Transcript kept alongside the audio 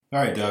All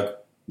right, Doug.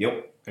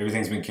 Yep.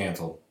 Everything's been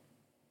canceled.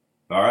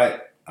 All right.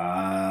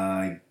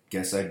 I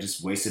guess I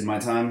just wasted my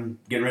time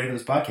getting ready for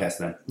this podcast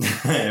then.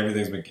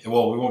 Everything's been...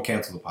 Well, we won't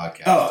cancel the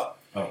podcast. Oh,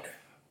 okay.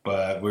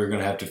 But we're going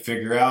to have to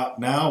figure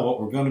out now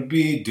what we're going to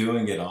be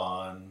doing it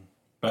on.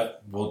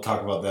 But we'll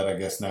talk about that, I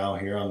guess, now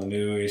here on the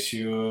new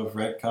issue of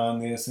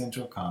Retcon, the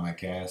Essential Comic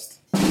Cast.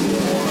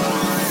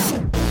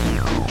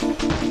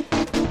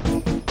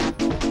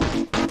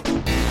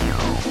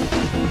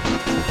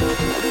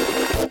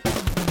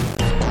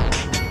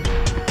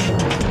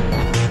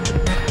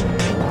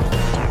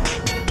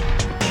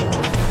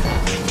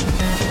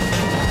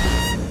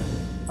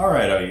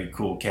 Alright, all you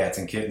cool cats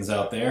and kittens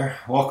out there.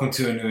 Welcome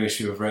to a new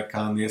issue of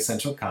Retcon, the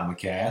Essential Comic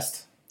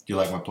Cast. Do you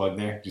like my plug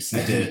there? Did you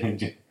see I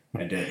did.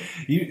 I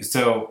did.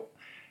 So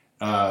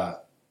Tiger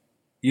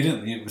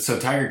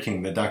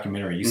King, the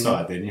documentary, you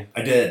saw it, didn't you?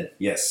 I did,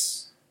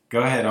 yes. Go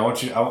ahead. I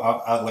want you.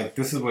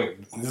 This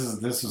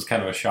was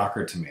kind of a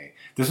shocker to me.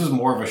 This was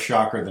more of a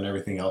shocker than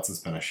everything else that's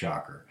been a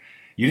shocker.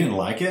 You didn't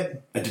like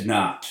it? I did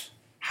not.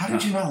 How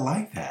did you not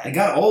like that? It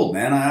got old,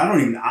 man. I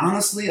don't even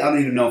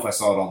know if I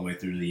saw it all the way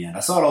through to the end. I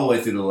saw it all the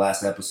way through to the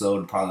last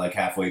episode, probably like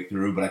halfway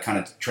through, but I kind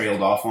of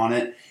trailed off on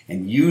it.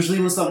 And usually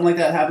when something like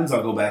that happens,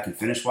 I'll go back and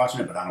finish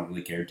watching it, but I don't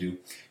really care to.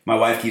 My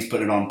wife keeps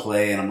putting it on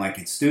play, and I'm like,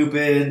 it's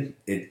stupid.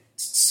 It's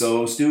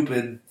so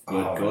stupid.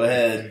 But go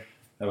ahead.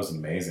 That was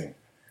amazing.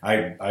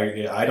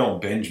 I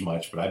don't binge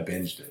much, but I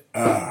binged it.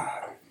 Nah,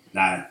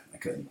 I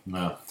couldn't.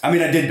 No. I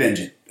mean, I did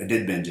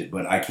binge it,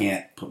 but I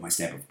can't put my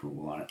stamp of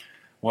approval on it.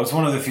 Well, it's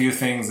one of the few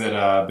things that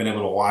I've been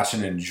able to watch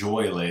and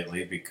enjoy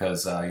lately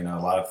because, a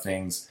lot of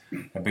things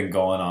have been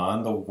going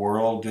on. The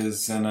world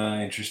is in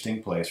an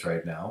interesting place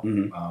right now.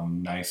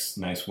 Mm-hmm.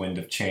 Nice wind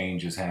of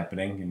change is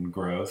happening and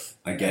growth.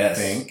 I guess.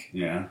 I think.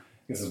 Yeah.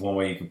 This is one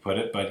way you could put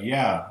it. But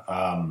yeah,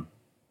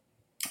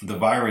 the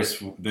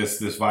virus,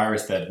 this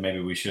virus that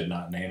maybe we should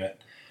not name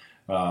it,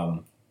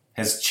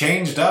 has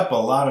changed up a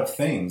lot of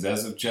things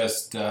as of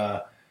just...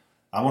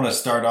 I want to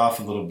start off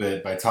a little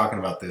bit by talking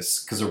about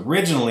this, because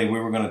originally we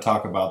were going to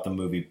talk about the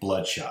movie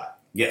Bloodshot.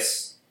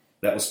 Yes.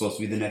 That was supposed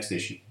to be the next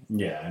issue.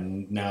 Yeah,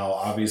 and now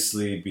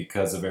obviously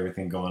because of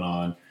everything going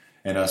on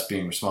and us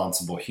being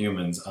responsible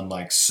humans,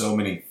 unlike so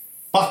many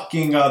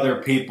fucking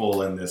other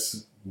people in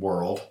this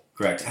world.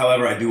 Correct.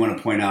 However, I do want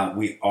to point out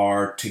we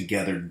are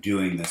together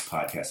doing this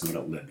podcast and we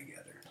don't live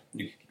together.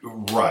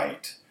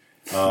 Right.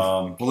 We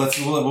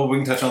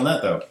can touch on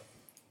that though.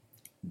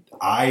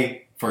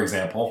 For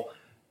example...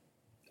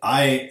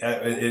 with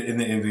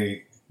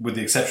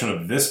the exception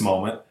of this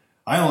moment,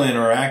 I only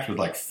interact with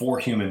like 4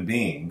 human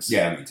beings.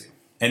 Yeah, me too.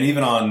 And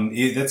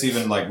that's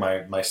even like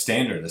my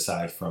standard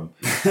aside from,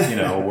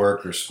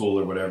 work or school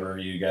or whatever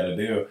you got to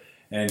do.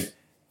 And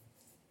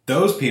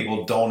those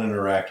people don't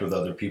interact with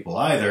other people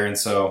either. And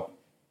so,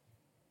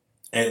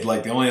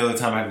 the only other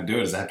time I have to do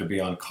it is I have to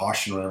be on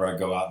caution whenever I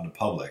go out into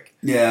public.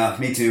 Yeah,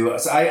 me too.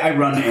 So I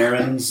run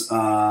errands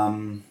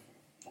about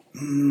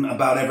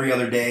every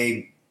other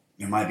day.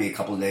 There might be a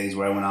couple of days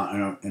where I went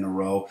out in a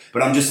row,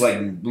 but I'm just like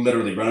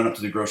literally running up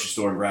to the grocery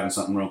store and grabbing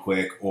something real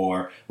quick.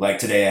 Or like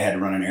today, I had to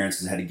run an errand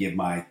because I had to give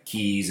my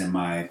keys and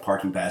my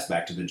parking pass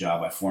back to the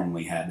job I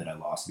formerly had that I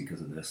lost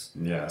because of this.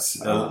 Yes,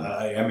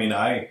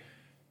 I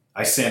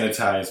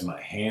sanitize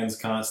my hands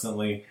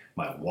constantly,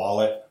 my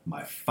wallet,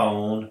 my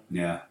phone.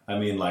 Yeah,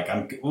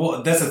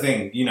 that's the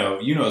thing. You know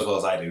as well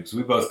as I do because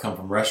we both come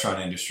from restaurant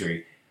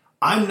industry.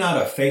 I'm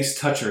not a face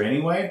toucher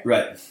anyway.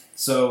 Right.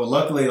 So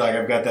luckily,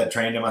 I've got that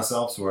trained in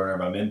myself. So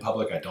whenever I'm in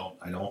public, I don't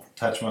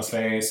touch my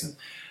face, and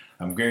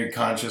I'm very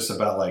conscious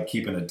about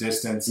keeping a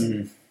distance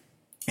and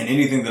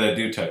anything that I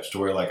do touch. To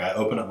where I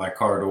open up my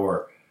car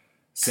door,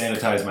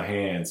 sanitize my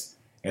hands,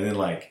 and then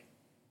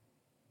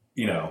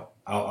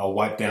I'll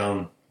wipe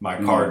down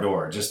my car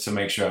door just to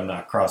make sure I'm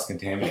not cross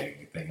contaminating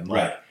anything. And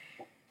right.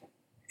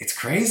 It's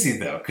crazy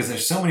though because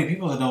there's so many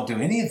people that don't do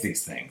any of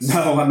these things.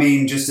 No, I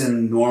mean just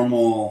in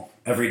normal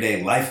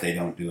everyday life they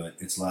don't do it.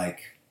 It's I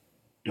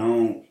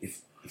don't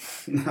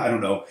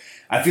know.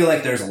 I feel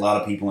like there's a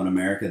lot of people in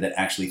America that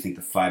actually think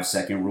the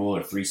 5-second rule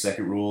or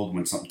 3-second rule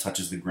when something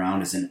touches the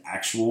ground is an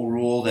actual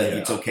rule, that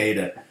it's okay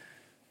to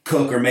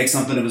cook or make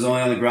something that was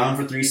only on the ground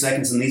for 3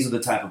 seconds. And these are the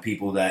type of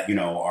people that,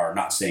 are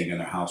not staying in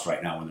their house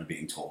right now when they're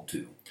being told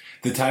to.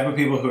 The type of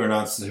people who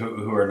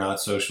are not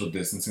social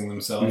distancing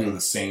themselves are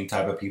the same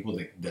type of people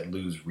that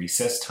lose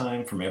recess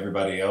time from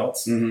everybody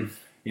else. Mm-hmm.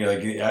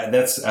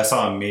 I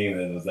saw a meme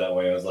that was that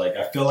way. I was like,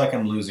 I feel like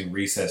I'm losing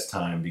recess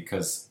time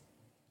because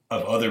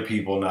of other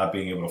people not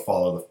being able to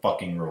follow the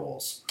fucking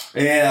rules.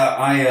 Yeah,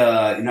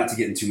 I not to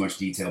get into too much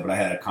detail, but I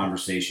had a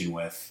conversation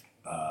with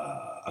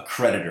a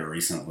creditor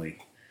recently,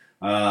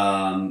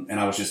 and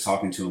I was just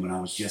talking to him, and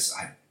I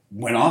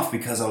went off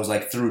because I was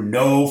like, through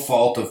no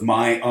fault of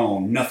my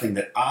own, nothing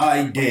that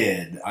I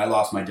did, I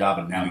lost my job,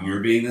 and now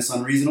you're being this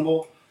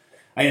unreasonable.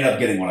 I ended up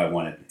getting what I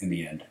wanted in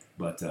the end,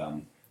 but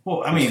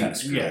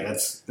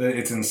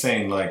it's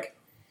insane.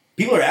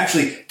 People are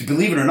actually,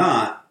 believe it or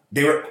not,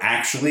 they were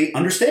actually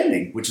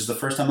understanding, which is the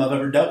first time I've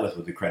ever dealt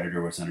with a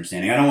creditor was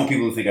understanding. I don't want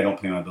people to think I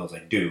don't pay my bills. I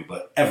do,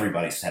 but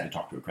everybody's had to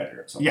talk to a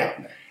creditor at some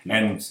point.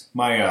 And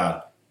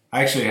I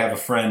actually have a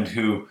friend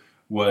who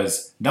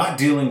was not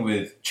dealing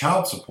with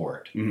child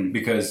support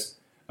because,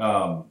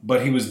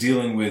 but he was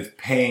dealing with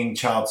paying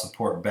child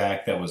support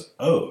back that was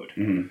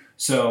owed.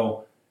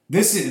 So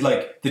this is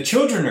like the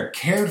children are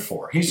cared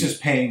for. He's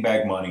just paying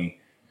back money.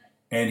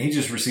 And he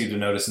just received a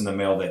notice in the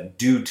mail that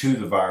due to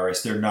the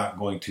virus, they're not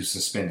going to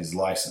suspend his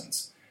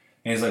license.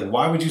 And he's like,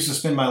 why would you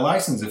suspend my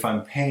license if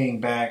I'm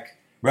paying back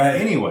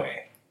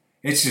anyway?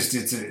 It's just,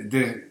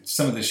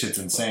 some of this shit's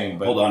insane.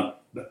 But hold on.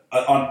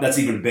 That's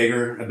even a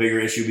bigger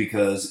issue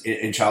because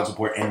in child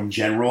support in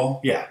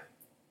general,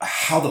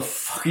 how the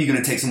fuck are you going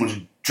to take someone's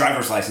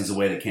driver's license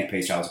away that can't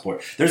pay child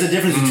support? There's a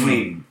difference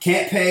between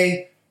can't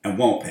pay and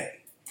won't pay.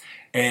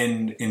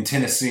 And in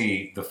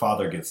Tennessee, the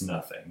father gets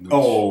nothing.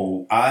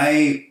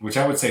 Which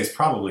I would say is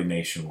probably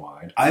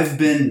nationwide. I've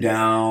been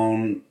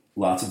down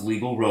lots of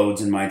legal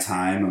roads in my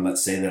time, and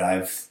let's say that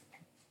I've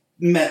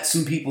met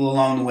some people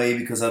along the way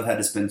because I've had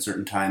to spend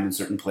certain time in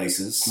certain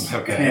places.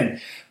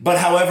 But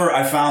however,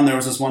 I found there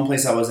was this one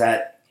place I was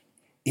at,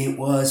 it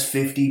was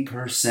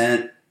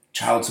 50%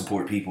 child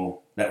support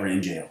people that were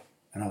in jail.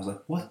 And I was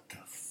like, what the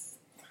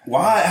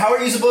why? How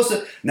are you supposed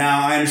to?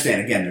 Now, I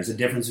understand. Again, there's a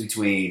difference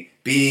between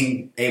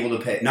being able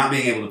to pay, not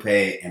being able to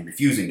pay, and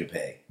refusing to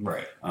pay.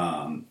 Right.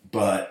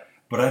 But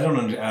I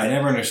don't. I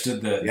never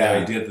understood the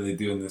idea that they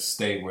do in this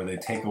state where they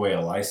take away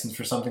a license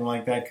for something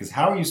like that. Because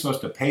how are you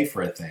supposed to pay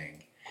for a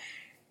thing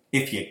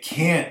if you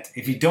can't?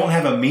 If you don't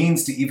have a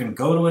means to even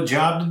go to a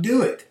job to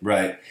do it?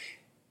 Right.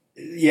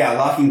 Yeah,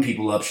 locking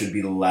people up should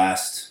be the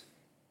last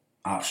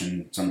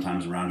option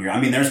sometimes around here. I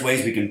mean, there's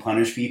ways we can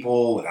punish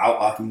people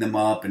without locking them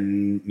up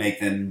and make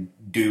them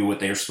do what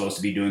they're supposed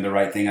to be doing, the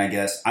right thing, I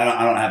guess. I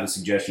don't have a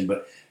suggestion,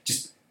 but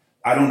just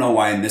I don't know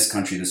why in this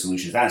country the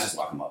solution is just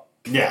lock them up.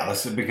 Yeah,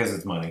 that's because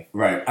it's money.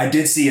 Right. I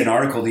did see an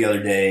article the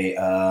other day,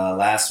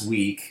 last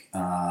week.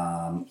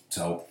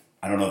 So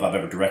I don't know if I've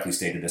ever directly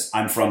stated this.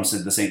 I'm from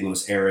the St.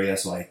 Louis area,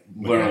 so I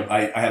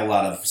have a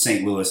lot of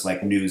St. Louis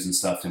like news and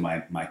stuff to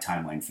my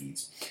timeline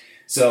feeds.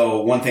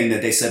 So one thing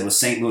that they said was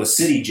St. Louis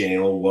City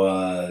Jail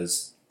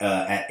was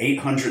at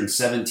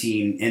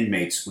 817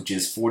 inmates, which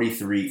is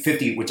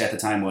 50, which at the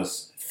time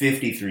was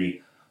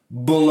 53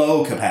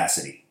 below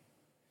capacity.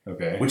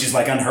 Okay. Which is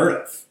like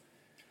unheard of.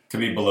 To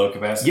be below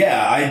capacity?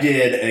 Yeah, I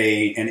did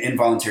an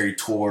involuntary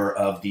tour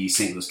of the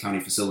St. Louis County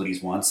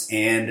facilities once,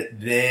 and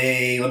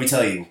let me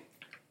tell you,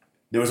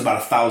 there was about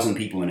 1,000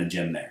 people in a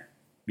gym there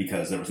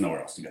because there was nowhere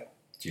else to go.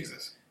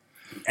 Jesus.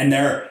 And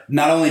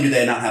not only do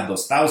they not have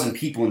those 1,000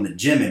 people in the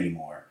gym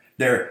anymore,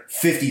 they're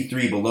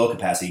 53 below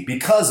capacity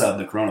because of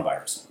the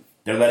coronavirus.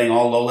 They're letting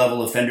all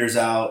low-level offenders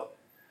out.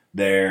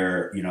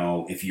 They're,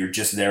 if you're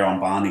just there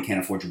on bond and can't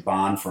afford your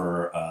bond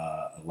for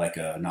like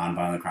a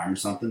nonviolent crime or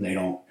something,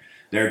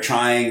 they're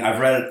trying. I've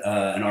read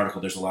an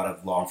article. There's a lot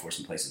of law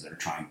enforcement places that are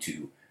trying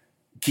to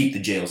keep the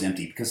jails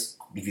empty because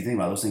if you think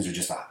about it, those things are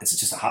it's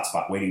just a hot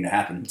spot waiting to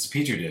happen. It's a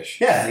petri dish.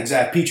 Yeah,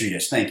 exactly. Petri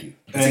dish. Thank you.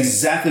 That's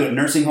exactly what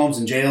nursing homes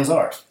and jails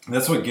are.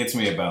 That's what gets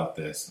me about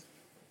this.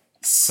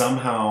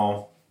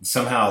 Somehow,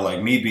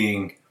 like me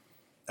being,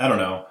 I don't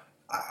know,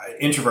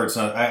 introverts.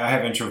 I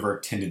have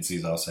introvert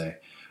tendencies, I'll say.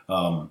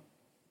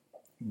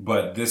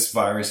 But this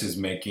virus is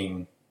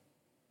making,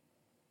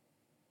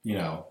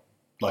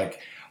 like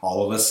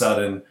all of a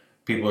sudden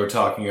people are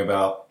talking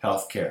about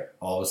healthcare.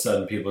 All of a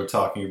sudden people are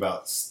talking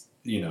about,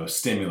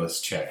 stimulus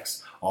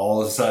checks.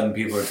 All of a sudden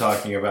people are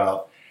talking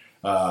about,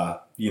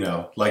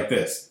 like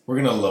this.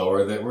 We're going to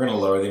lower the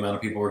amount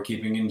of people we're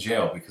keeping in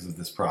jail because of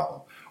this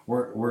problem.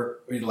 We're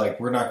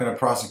not going to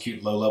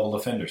prosecute low-level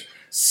offenders.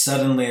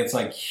 Suddenly, it's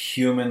like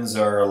humans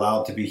are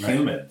allowed to be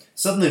human.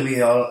 Suddenly,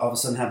 we all of a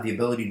sudden have the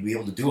ability to be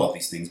able to do all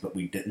these things, but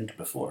we didn't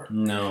before.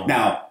 No.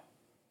 Now,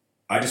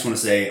 I just want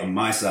to say on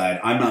my side,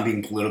 I'm not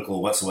being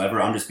political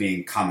whatsoever. I'm just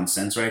being common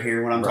sense right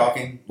here when I'm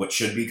talking. What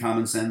should be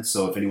common sense.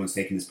 So if anyone's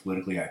taking this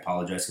politically, I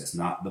apologize. That's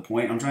not the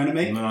point I'm trying to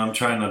make. No, I'm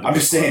trying not to I'm be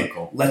just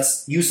political. saying,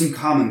 let's use some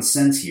common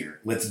sense here.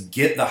 Let's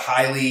get the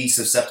highly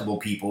susceptible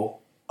people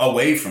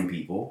away from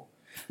people.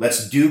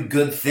 Let's do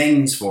good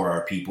things for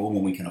our people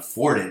when we can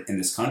afford it in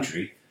this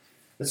country.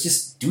 Let's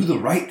just do the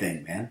right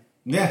thing, man.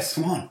 Yes.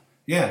 Come on.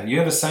 Yeah, you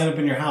have a sign up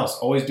in your house.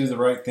 Always do the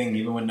right thing,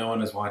 even when no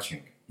one is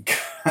watching.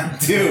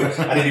 Dude,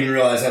 I didn't even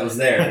realize that was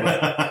there.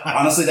 But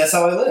honestly, that's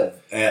how I live.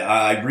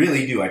 I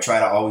really do. I try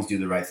to always do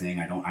the right thing.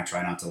 I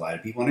try not to lie to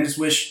people. And I just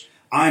wish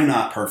I'm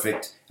not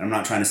perfect. And I'm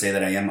not trying to say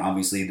that I am.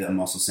 Obviously, I'm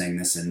also saying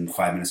this in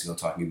 5 minutes ago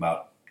talking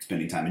about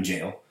spending time in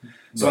jail.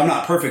 So I'm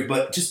not perfect,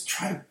 but just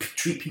try to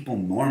treat people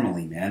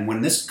normally, man.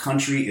 When this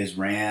country is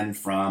ran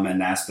from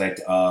an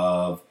aspect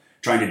of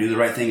trying to do the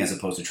right thing as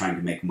opposed to trying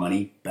to make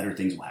money, better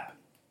things will happen.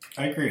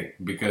 I agree,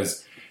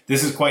 because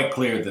this is quite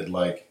clear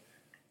that,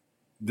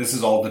 this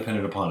is all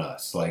dependent upon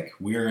us.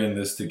 We're in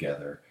this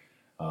together.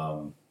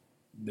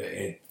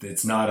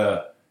 It's not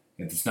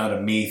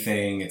a me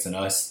thing. It's an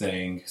us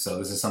thing. So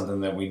this is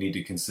something that we need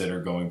to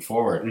consider going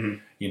forward.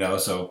 Mm-hmm.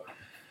 So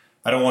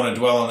I don't want to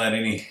dwell on that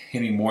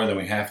any more than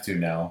we have to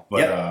now. But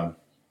Yep.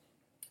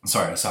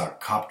 sorry, I saw a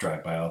cop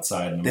drive by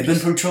outside. And They've been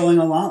patrolling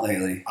a lot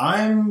lately.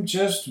 I'm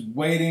just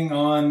waiting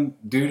on,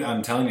 dude.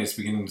 I'm telling you, it's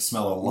beginning to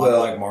smell a lot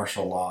like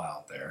martial law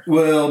out there.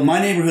 Well, my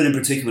neighborhood in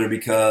particular,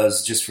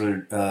 because just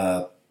for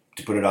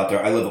to put it out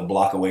there, I live a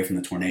block away from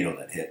the tornado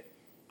that hit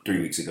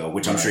 3 weeks ago,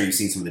 which I'm sure you've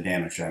seen some of the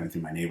damage driving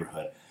through my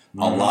neighborhood.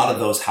 Mm-hmm. A lot of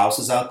those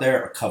houses out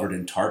there are covered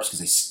in tarps because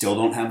they still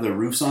don't have their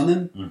roofs on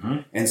them. Mm-hmm.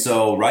 And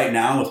so right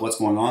now with what's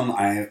going on,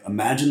 I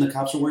imagine the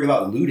cops are worried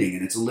about looting,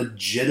 and it's a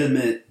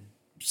legitimate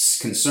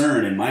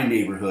concern in my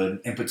neighborhood,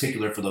 in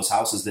particular for those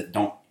houses that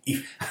don't,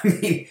 I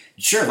mean,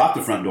 sure, lock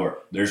the front door.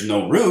 There's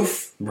no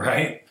roof.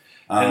 Right.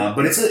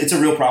 But it's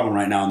a real problem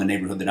right now in the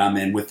neighborhood that I'm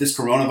in. With this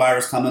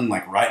coronavirus coming,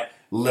 like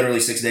literally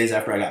 6 days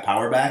after I got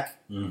power back,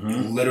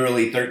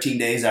 literally 13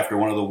 days after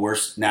one of the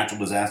worst natural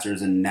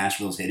disasters in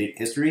Nashville's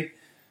history,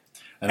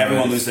 and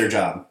everyone lose their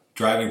job.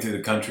 Driving through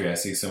the country, I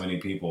see so many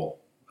people,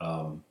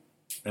 and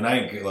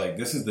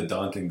this is the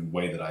daunting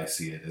way that I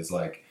see it, is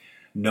like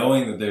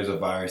knowing that there's a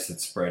virus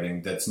that's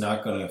spreading that's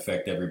not going to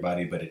affect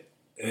everybody, but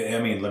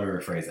let me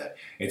rephrase that.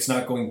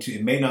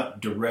 It may not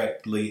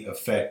directly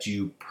affect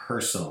you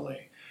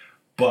personally,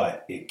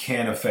 but it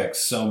can affect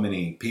so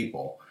many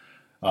people.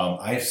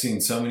 I've seen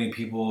so many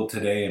people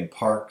today in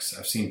parks.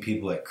 I've seen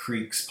people at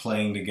creeks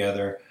playing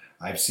together.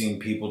 I've seen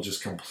people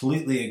just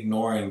completely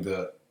ignoring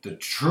the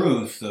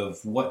truth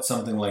of what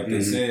something like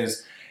this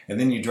is. And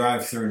then you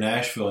drive through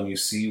Nashville and you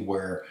see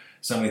where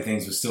so many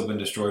things have still been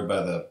destroyed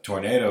by the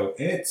tornado.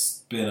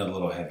 It's been a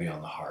little heavy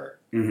on the heart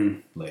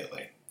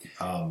lately.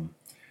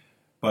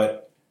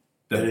 But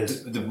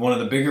one of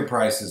the bigger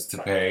prices to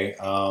pay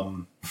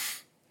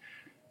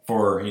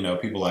for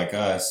people like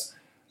us,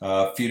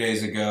 a few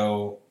days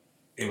ago,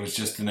 it was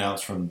just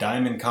announced from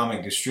Diamond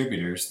Comic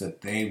Distributors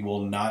that they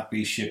will not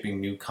be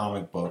shipping new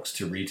comic books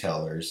to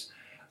retailers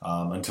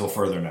until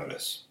further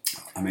notice.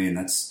 I mean,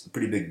 that's a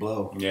pretty big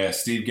blow. Yeah,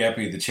 Steve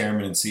Geppi, the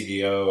chairman and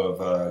CEO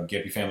of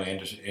Geppi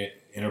Family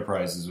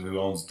Enterprises, who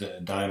owns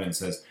Diamond,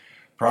 says,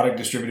 product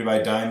distributed by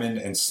Diamond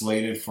and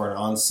slated for an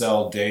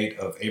on-sale date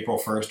of April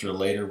 1st or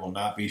later will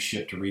not be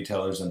shipped to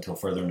retailers until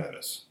further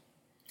notice.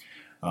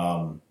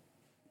 So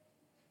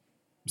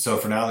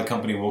for now, the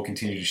company will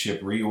continue to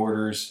ship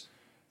reorders.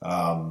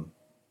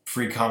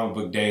 Free Comic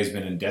Book Day has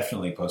been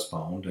indefinitely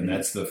postponed, and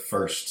that's the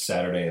first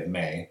Saturday of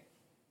May.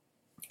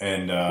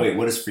 And wait,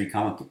 what is Free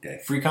Comic Book Day?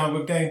 Free Comic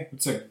Book Day?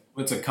 It's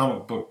a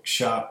comic book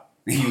shop.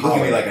 You look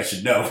at me like I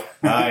should know.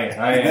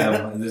 I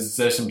am.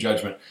 There's some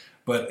judgment.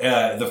 But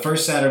the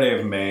first Saturday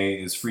of May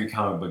is Free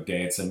Comic Book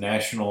Day. It's a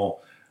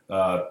national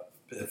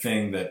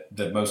thing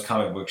that most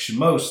comic books should,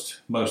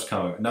 most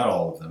comic, not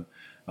all of them,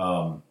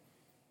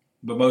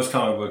 but most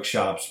comic book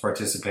shops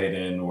participate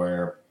in,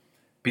 where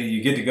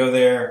you get to go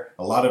there.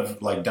 A lot of,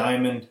 like,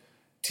 Diamond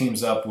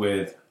teams up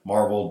with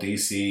Marvel,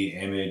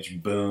 DC,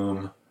 Image,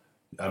 Boom.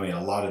 I mean,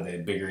 a lot of the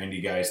bigger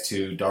indie guys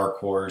too. Dark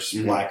Horse,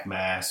 Black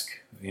Mask,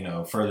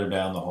 further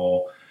down the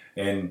hole.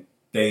 And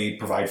they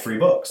provide free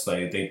books.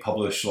 They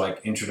publish, like,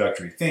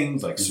 introductory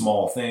things, like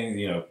small things.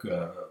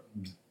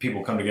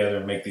 People come together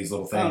and make these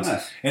little things. Oh,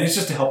 nice. And it's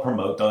just to help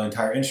promote the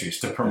entire industry. It's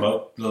to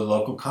promote the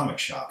local comic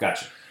shop.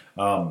 Gotcha.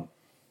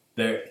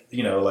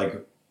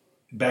 Like,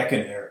 back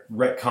in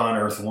Retcon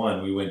Earth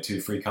 1, we went to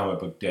Free Comic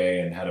Book Day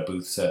and had a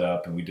booth set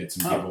up, and we did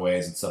some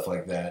giveaways and stuff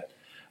like that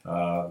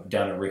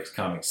down at Rick's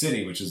Comic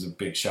City, which is a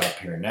big shop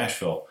here in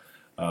Nashville.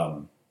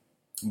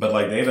 But,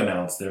 like, they've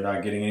announced they're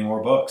not getting any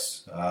more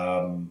books.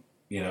 And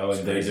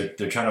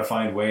they're trying to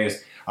find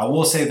ways. I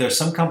will say there's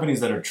some companies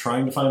that are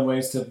trying to find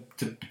ways to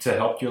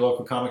help your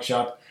local comic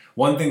shop.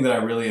 One thing that I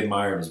really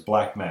admired was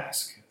Black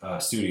Mask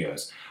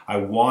Studios. I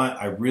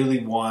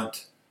really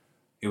want.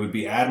 It would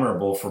be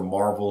admirable for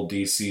Marvel,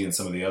 DC, and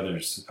some of the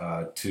others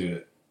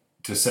to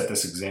set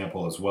this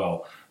example as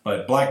well.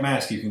 But Black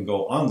Mask, you can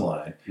go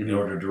online and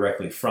order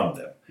directly from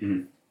them.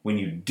 Mm-hmm. When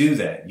you do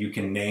that, you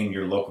can name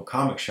your local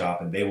comic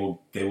shop, and they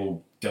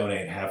will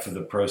donate half of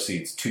the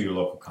proceeds to your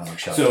local comic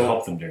shop to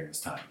help them during this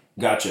time.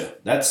 Gotcha.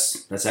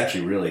 That's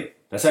actually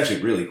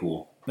really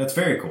cool. That's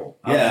very cool.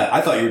 Yeah, I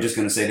thought you were just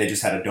going to say they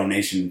just had a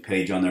donation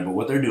page on there, but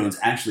what they're doing is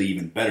actually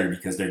even better,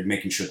 because they're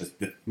making sure that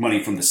the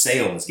money from the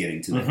sale is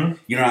getting to them.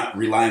 You're not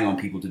relying on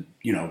people to,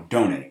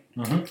 donate.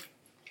 Mm-hmm.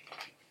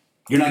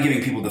 You're not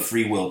giving people the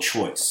free will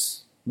choice.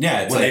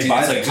 Yeah, it's they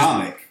buy the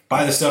comic,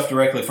 buy the stuff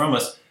directly from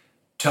us.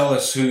 Tell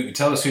us who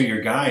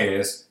your guy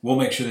is. We'll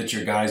make sure that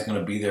your guy is going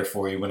to be there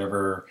for you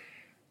whenever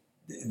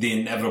the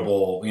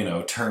inevitable,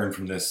 turn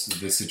from this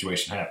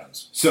situation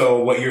happens.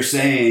 So what you're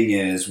saying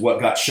is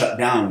what got shut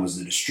down was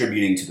the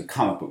distributing to the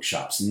comic book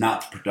shops,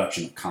 not the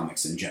production of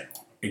comics in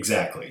general.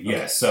 Exactly. Okay.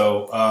 Yes.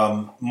 So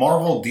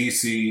Marvel,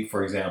 DC,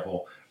 for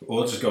example,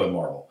 we'll just go with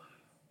Marvel.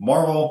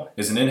 Marvel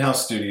is an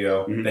in-house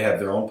studio. Mm-hmm. They have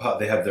their own.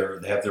 They have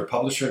their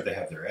publisher. They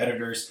have their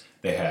editors.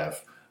 They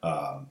have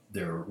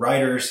their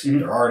writers,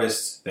 their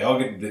artists. They all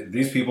get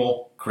these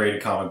people create a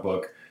comic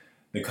book.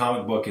 The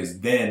comic book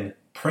is then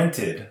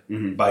printed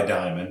by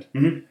Diamond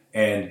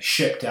and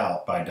shipped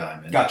out by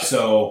Diamond. Gotcha.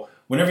 So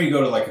whenever you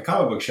go to, like, a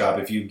comic book shop,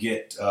 if you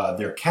get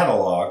their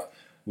catalog,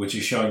 which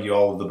is showing you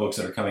all of the books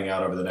that are coming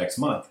out over the next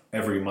month.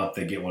 Every month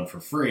they get one for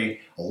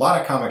free. A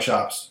lot of comic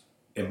shops,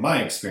 in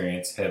my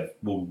experience,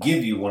 will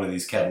give you one of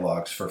these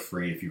catalogs for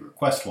free if you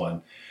request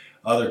one.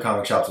 Other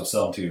comic shops will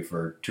sell them to you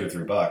for $2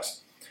 or $3.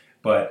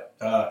 But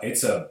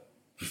it's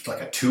like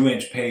a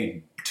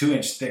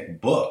 2-inch thick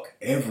book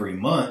every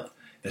month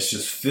that's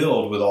just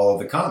filled with all of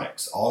the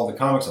comics. All the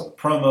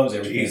promos,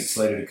 everything that's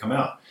slated to come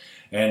out.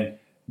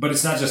 But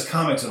it's not just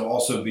comics, it'll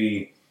also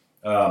be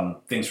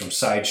things from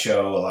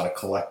Sideshow, a lot of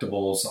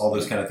collectibles, all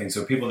those kind of things.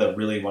 So people that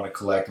really want to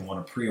collect and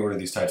want to pre-order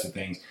these types of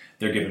things,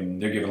 they're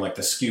given like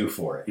the SKU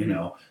for it, you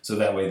know? So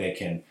that way they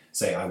can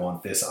say, I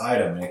want this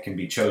item, and it can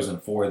be chosen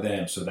for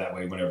them. So that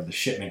way whenever the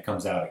shipment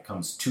comes out, it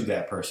comes to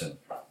that person.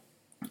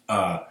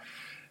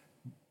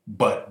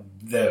 But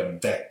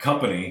that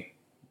company,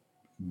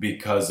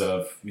 because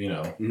of,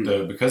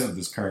 because of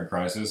this current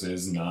crisis,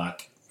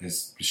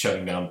 is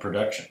shutting down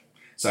production.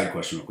 Side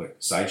question real quick.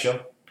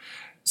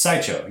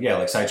 Sideshow, yeah,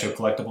 like Sideshow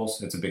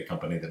Collectibles. It's a big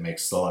company that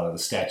makes a lot of the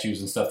statues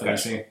and stuff that you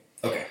see.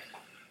 Okay.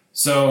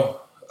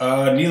 So,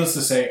 needless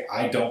to say,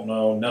 I don't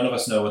know. None of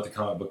us know what the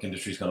comic book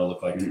industry is going to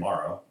look like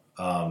tomorrow.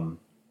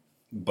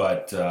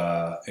 But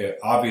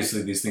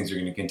obviously, these things are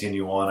going to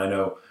continue on. I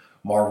know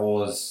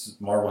Marvel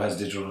has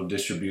digital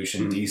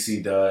distribution.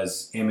 DC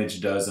does.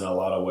 Image does in a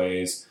lot of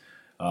ways.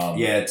 I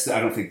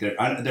don't think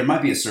there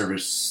might be a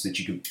service that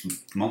you could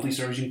monthly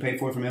service you can pay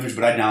for from Image,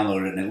 but I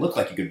downloaded it and it looked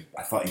like you could.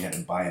 I thought you had to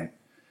buy them.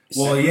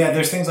 Well, yeah,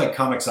 there's things like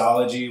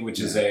Comixology, which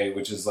is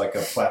like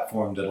a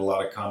platform that a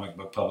lot of comic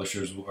book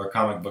publishers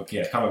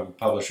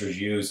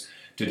use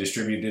to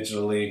distribute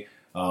digitally.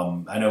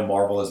 I know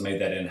Marvel has made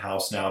that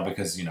in-house now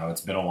because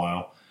it's been a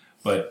while.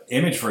 But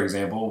Image, for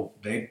example,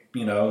 they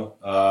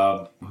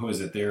who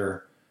is it?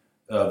 Their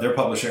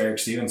publisher Eric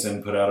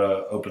Stevenson put out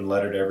an open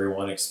letter to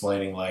everyone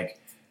explaining like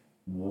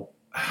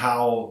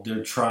how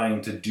they're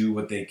trying to do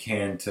what they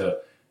can to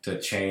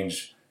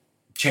change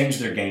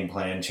their game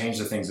plan, change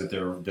the things that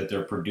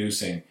they're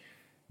producing,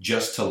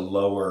 just to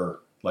lower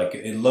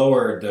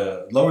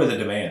the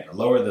demand,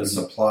 lower the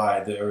supply,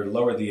 or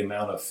lower the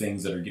amount of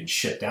things that are getting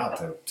shipped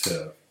out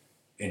to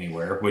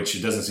anywhere, which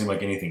it doesn't seem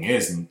like anything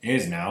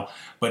is now.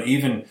 But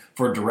even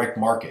for direct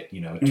market,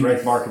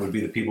 direct market would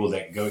be the people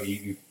that go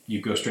you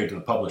go straight to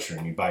the publisher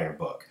and you buy your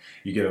book.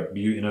 You get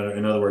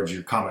in other words,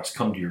 your comics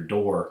come to your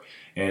door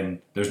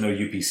and there's no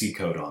UPC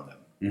code on them.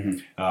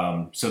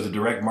 So the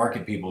direct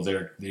market people,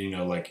 they're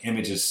like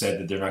Image has said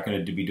that they're not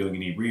going to be doing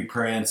any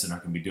reprints, they're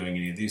not going to be doing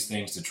any of these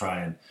things to try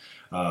and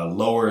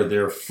lower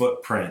their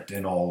footprint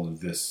in all of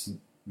this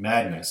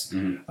madness.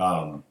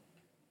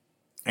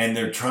 And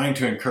they're trying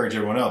to encourage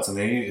everyone else. And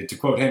to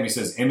quote him, he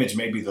says, Image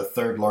may be the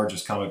third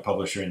largest comic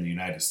publisher in the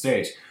United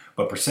States,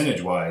 but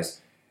percentage-wise,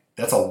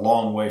 that's a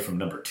long way from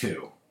number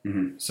 2.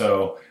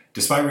 So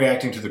despite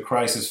reacting to the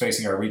crisis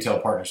facing our retail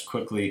partners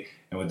quickly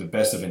and with the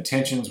best of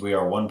intentions, we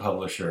are one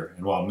publisher.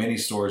 And while many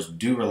stores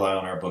do rely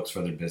on our books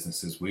for their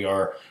businesses, we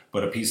are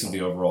but a piece of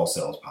the overall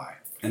sales pie.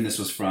 And this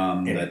was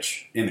from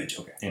Image.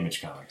 Okay.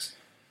 Image Comics.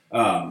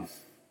 Well,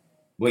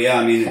 yeah,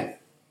 I mean,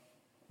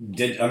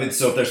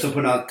 so if they're still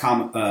putting out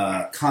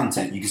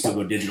content, you can still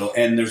go digital.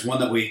 And there's one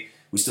that we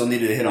still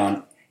needed to hit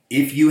on.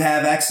 If you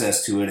have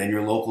access to it and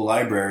your local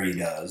library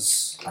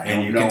does,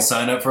 can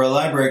sign up for a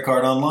library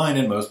card online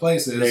in most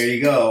places. There you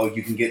go.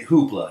 You can get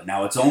Hoopla.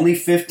 Now, it's only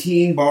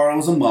 15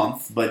 borrows a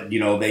month, but,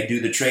 they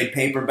do the trade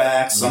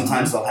paperbacks.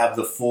 Sometimes they'll have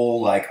the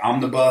full,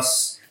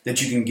 omnibus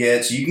that you can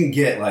get. So you can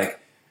get,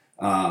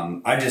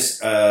 I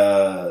just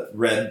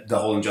read the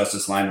whole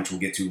Injustice line, which we'll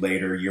get to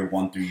later, year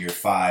 1 through year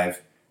 5.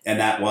 And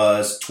that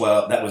was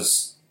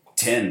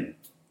 10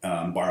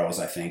 borrows,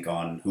 I think,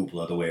 on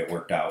Hoopla, the way it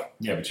worked out.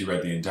 Yeah, but you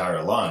read the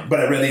entire line. But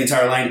I read the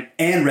entire line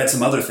and read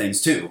some other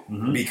things, too,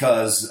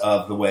 because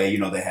of the way,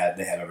 they have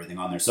everything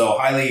on there. So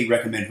highly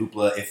recommend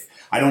Hoopla.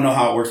 I don't know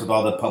how it works with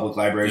all the public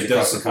libraries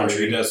across the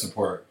country. It does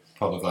support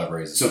public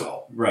libraries as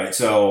well. Right.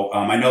 So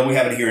I know we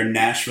have it here in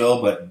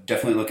Nashville, but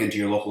definitely look into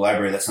your local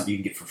library. That's something you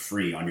can get for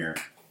free on your...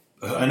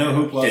 I know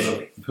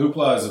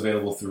Hoopla is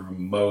available through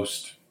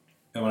most...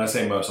 And when I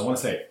say most, I want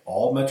to say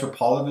all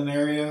metropolitan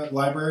area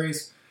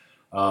libraries.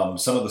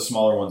 Some of the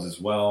smaller ones as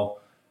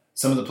well.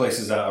 Some of the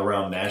places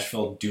around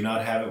Nashville do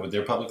not have it with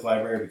their public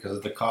library because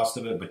of the cost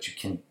of it, but you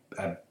can...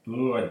 I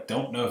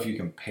don't know if you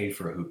can pay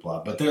for a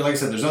Hoopla. But like I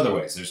said, there's other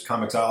ways. There's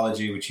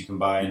Comixology, which you can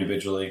buy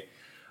individually,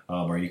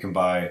 or you can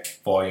buy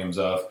volumes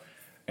of.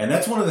 And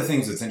that's one of the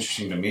things that's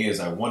interesting to me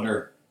is I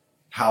wonder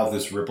how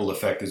this ripple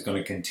effect is going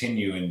to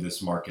continue in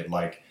this market.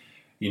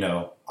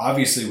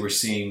 Obviously we're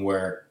seeing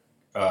where...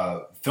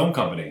 film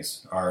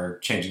companies are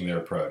changing their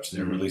approach.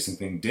 They're releasing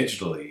things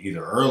digitally,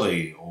 either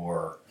early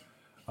or,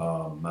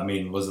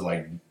 was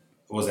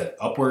it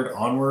Upward,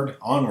 Onward?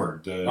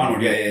 Onward, the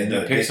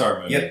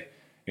Pixar movie. Yep.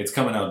 It's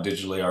coming out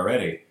digitally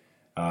already.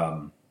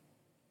 And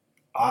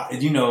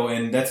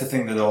that's the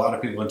thing that a lot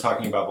of people have been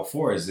talking about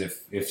before is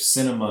if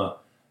cinema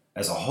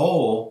as a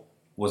whole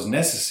was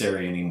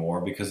necessary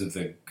anymore because of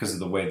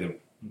the way that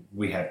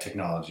we have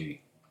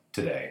technology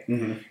today.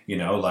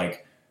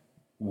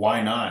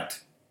 Why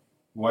not?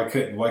 Why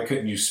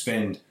couldn't you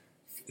spend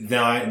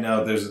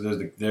No,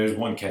 there's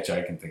one catch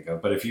I can think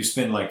of. But if you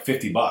spend like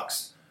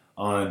 $50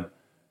 on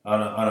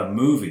a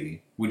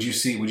movie, would you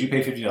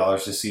pay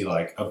 $50 to see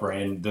like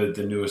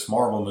the newest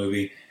Marvel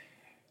movie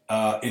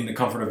in the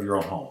comfort of your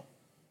own home?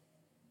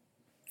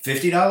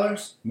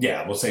 $50?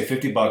 Yeah, we'll say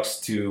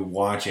 $50 to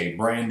watch a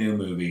brand new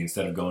movie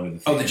instead of going to the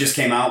theater. Oh, that just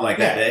came out like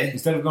that day?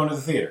 Instead of going to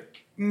the theater.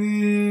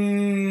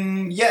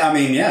 Yeah,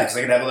 because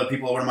I could have other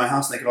people over to my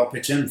house and they could all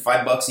pitch in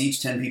 $5 each,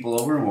 10 people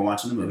over, and we're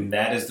watching the movie. And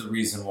that is the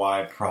reason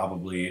why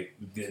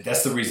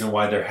that's the reason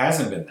why there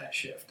hasn't been that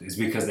shift, is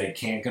because they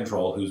can't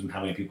control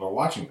how many people are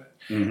watching it.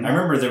 Mm-hmm. I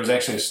remember there was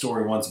actually a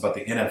story once about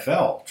the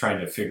NFL trying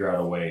to figure out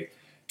a way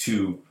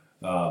to,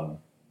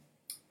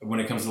 when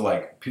it comes to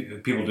like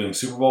people doing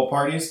Super Bowl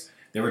parties,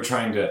 they were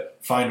trying to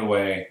find a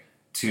way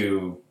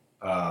to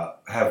have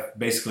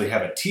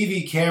a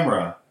TV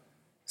camera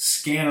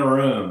scan a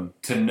room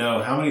to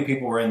know how many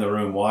people were in the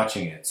room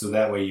watching it, so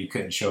that way you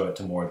couldn't show it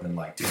to more than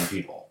like 10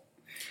 people.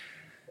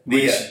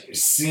 Which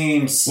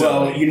seems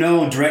silly.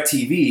 Well,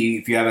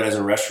 DirecTV, if you have it as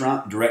a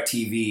restaurant,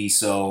 DirecTV,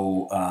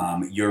 so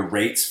your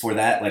rates for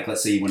that, like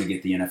let's say you want to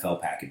get the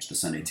NFL package, the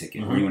Sunday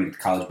ticket, or you want to get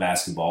the college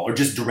basketball, or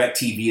just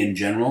DirecTV in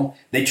general,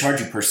 they charge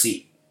you per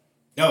seat.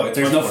 Oh,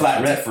 there's no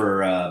flat rate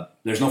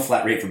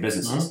for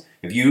businesses. Mm-hmm.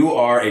 If you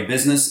are a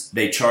business,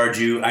 they charge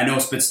you. I know,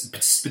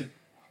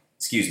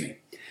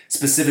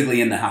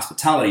 specifically in the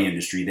hospitality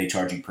industry, they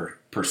charge you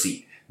per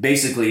seat.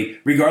 Basically,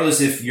 regardless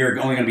if you're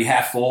only going to be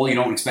half full, you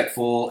don't expect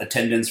full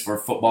attendance for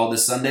football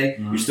this Sunday,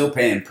 you're still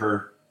paying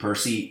per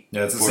seat.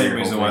 Yeah, it's the same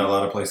reason why a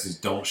lot of places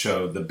don't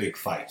show the big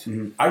fight.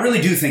 Mm-hmm. I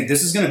really do think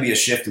this is going to be a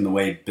shift in the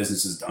way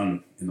business is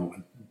done.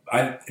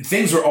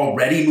 Things are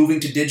already moving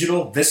to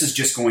digital. This is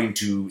just going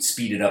to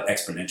speed it up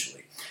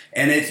exponentially.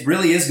 And it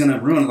really is going to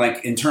ruin,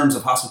 like, in terms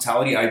of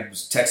hospitality. I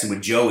was texting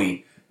with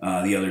Joey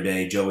the other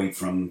day, Joey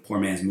from Poor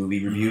Man's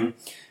Movie Review.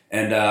 Mm-hmm.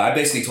 And I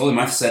basically told him,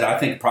 I said, I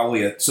think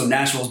probably so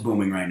Nashville's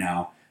booming right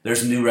now.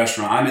 There's a new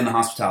restaurant. I'm in the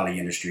hospitality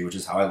industry, which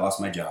is how I lost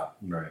my job.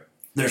 Right.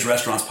 There's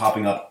restaurants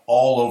popping up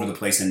all over the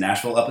place in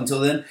Nashville up until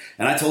then.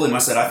 And I told him, I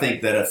said, I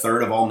think that a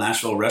third of all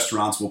Nashville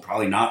restaurants will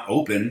probably not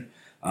reopen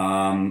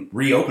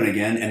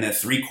again, and that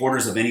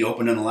 3/4 of any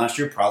opened in the last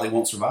year probably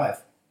won't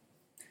survive.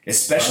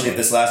 Especially if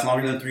this lasts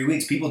longer than 3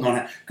 weeks. People don't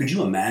have... Could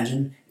you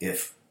imagine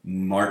if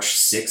March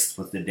 6th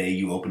was the day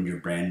you opened your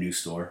brand new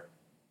store?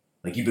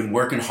 Like, you've been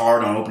working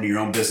hard on opening your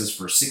own business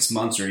for 6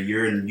 months or a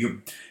year, and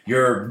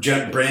your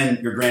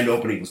grand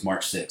opening was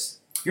March 6th.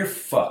 You're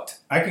fucked.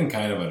 I can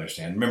kind of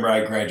understand. Remember,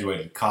 I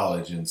graduated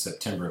college in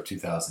September of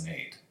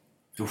 2008.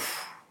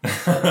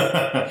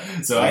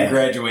 So I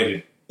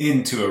graduated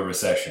into a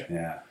recession.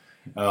 Yeah.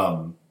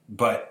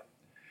 But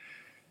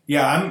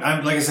yeah,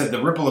 I'm like I said,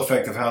 the ripple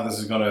effect of how this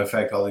is going to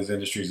affect all these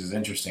industries is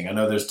interesting. I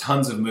know there's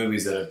tons of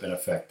movies that have been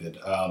affected.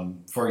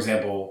 For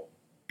example,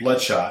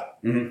 Bloodshot,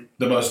 the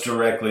most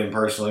directly and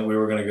personally, we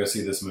were going to go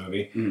see this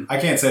movie. I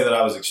can't say that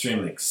I was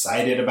extremely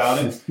excited about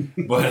it,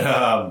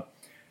 but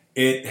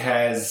it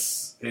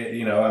has,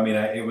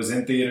 it was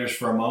in theaters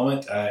for a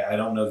moment. I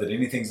don't know that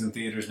anything's in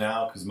theaters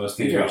now because most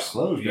theaters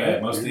closed. Yeah,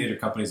 right? Most theater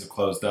companies have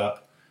closed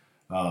up.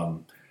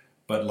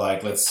 But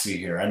like, let's see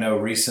here. I know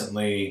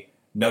recently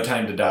No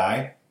Time to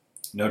Die.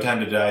 No Time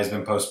to Die has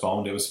been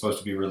postponed. It was supposed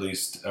to be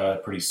released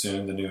pretty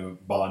soon, the new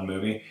Bond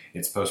movie.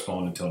 It's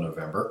postponed until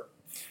November.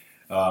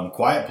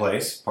 Quiet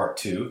Place, Part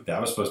 2, that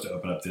was supposed to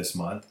open up this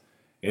month.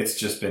 It's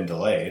just been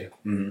delayed.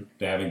 Mm-hmm.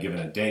 They haven't given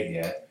a date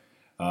yet.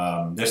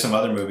 There's some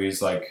other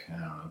movies like, I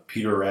don't know,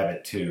 Peter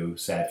Rabbit 2,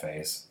 Sad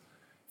Face.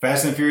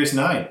 Fast and Furious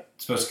 9,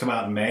 it's supposed to come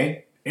out in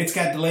May. It's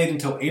got delayed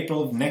until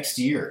April of next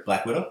year.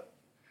 Black Widow?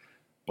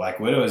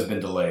 Black Widow has been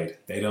delayed.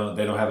 They don't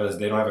have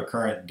a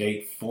current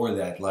date for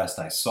that. Last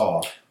I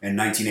saw. And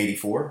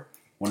 1984,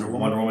 Wonder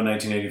Woman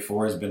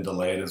 1984 has been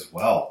delayed as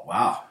well.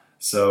 Wow.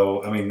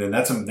 So I mean, then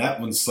that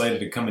one's slated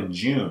to come in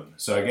June.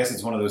 So I guess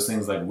it's one of those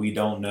things like we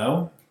don't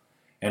know.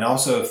 And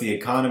also, if the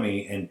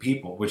economy and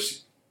people,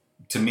 which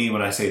to me,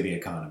 when I say the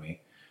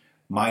economy,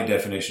 my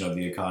definition of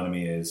the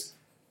economy is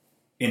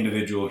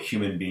individual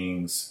human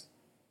beings'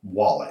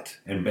 wallet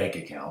and bank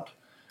account.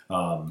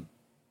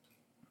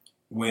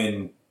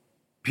 When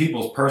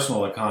people's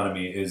personal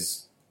economy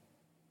is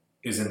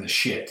in the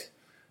shit.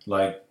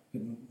 Like,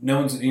 no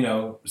one's,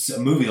 a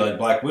movie like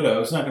Black Widow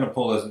is not going to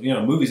pull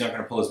movies aren't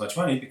going to pull as much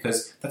money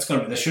because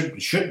that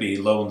should be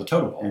low on the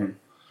totem pole.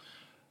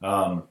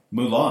 Mm-hmm.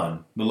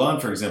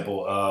 Mulan, for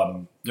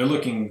example, they're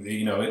looking,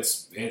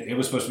 it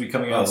was supposed to be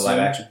coming out the live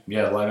action?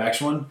 Yeah, the live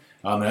action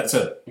one. That's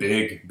a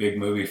big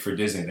movie for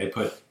Disney. They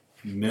put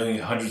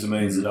hundreds of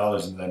millions of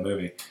dollars into that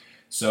movie.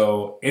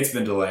 So it's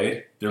been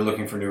delayed. They're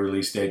looking for new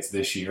release dates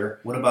this year.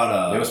 What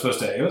about it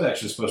was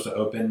actually supposed to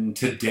open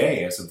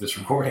today as of this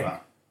recording.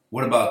 Wow.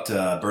 What about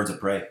Birds of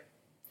Prey?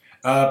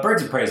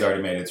 Birds of Prey has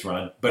already made its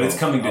run, but it's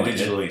coming to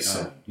digitally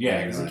soon.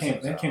 Yeah, because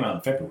it came out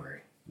in February.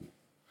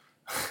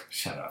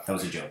 Shut up. That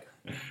was a joke.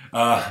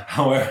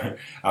 However,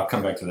 I'll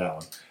come back to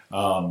that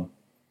one.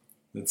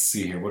 Let's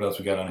see here. What else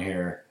we got on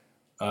here?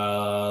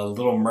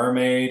 Little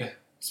Mermaid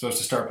supposed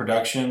to start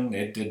production.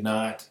 It did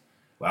not.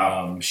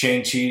 Wow.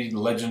 Shang-Chi, The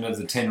Legend of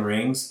the Ten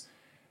Rings.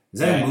 Is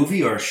that a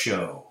movie or a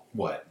show?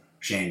 What?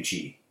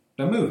 Shang-Chi.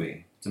 The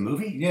movie. It's a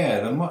movie?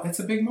 Yeah, it's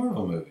a big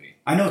Marvel movie.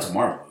 I know it's a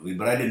Marvel movie,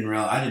 but I didn't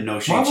know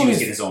Shang-Chi was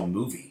getting his own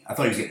movie. I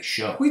thought he was getting a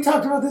show. We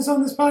talked about this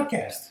on this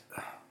podcast.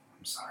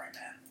 I'm sorry,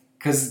 man.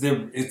 Because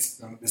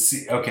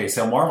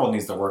so Marvel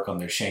needs to work on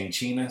their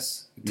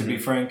Shang-Chi-ness, to be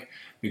frank,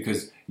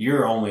 because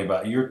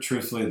you're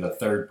truthfully the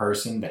third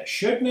person that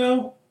should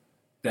know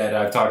that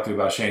I've talked to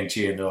about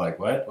Shang-Chi, and they're like,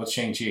 what? What's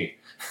Shang-Chi?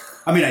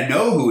 I mean, I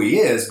know who he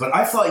is, but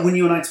I thought when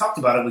you and I talked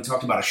about it, we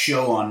talked about a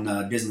show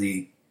on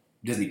Disney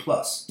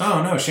Plus.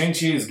 No,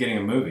 Shang-Chi is getting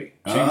a movie.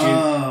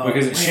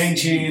 Because it's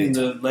Shang-Chi and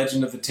the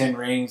Legend of the Ten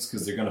Rings,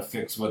 because they're going to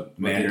fix what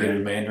they did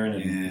with Mandarin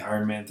and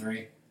Iron Man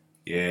 3.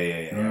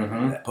 Yeah.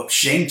 Mm-hmm. But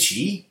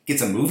Shang-Chi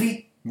gets a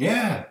movie?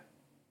 Yeah.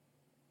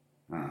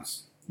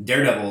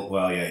 Daredevil,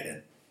 well, yeah, he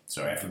did.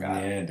 Sorry, I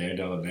forgot. Yeah,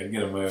 Daredevil did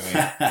get a movie.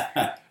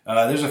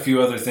 There's a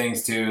few other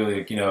things, too,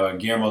 like,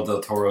 Guillermo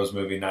del Toro's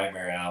movie,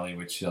 Nightmare Alley,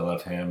 which I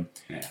love him.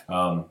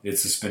 Yeah.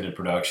 It's suspended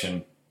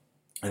production,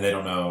 and they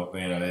don't know,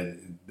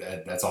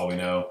 that's all we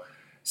know.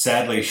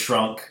 Sadly,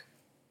 Shrunk,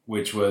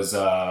 which was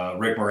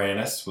Rick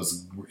Moranis,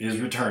 is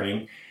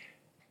returning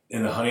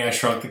in the Honey, I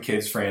Shrunk the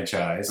Kids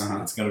franchise.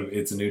 Uh-huh.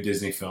 It's a new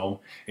Disney film.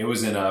 It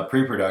was in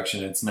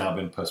pre-production. It's now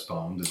been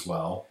postponed as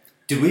well.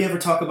 Did we ever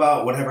talk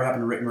about whatever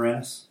happened to Rick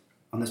Moranis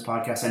on this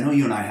podcast? I know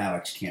you and I have. I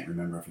just can't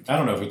remember if we I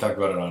don't know if we talked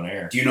about it on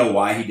air. Do you know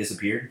why he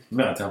disappeared?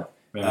 No, tell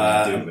me.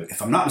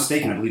 If I'm not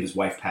mistaken, I believe his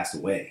wife passed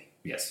away.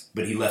 Yes.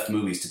 But he left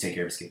movies to take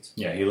care of his kids.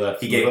 Yeah, he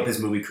left. He gave up his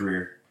movie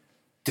career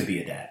to be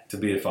a dad. To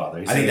be a father.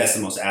 I think that's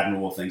the most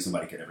admirable thing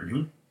somebody could ever do.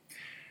 Mm-hmm.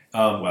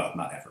 Well,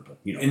 not ever, but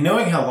And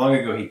knowing how long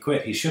ago he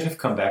quit, he should have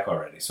come back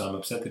already. So I'm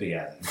upset that he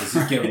hasn't.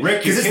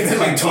 Rick, because it's been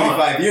like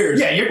 25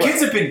 years. Yeah, your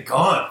kids have been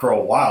gone for a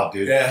while,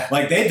 dude. Yeah.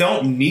 Like, they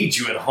don't need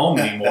you at home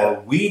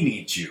anymore. We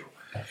need you.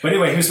 But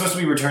anyway, he was supposed to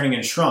be returning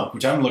in Shrunk,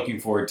 which I'm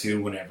looking forward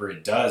to whenever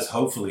it does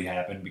hopefully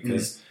happen,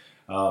 because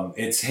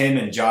it's him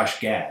and Josh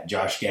Gad.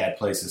 Josh Gad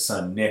plays his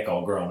son Nick,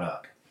 all grown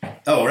up.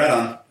 Oh, right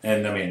on.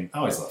 And I mean, I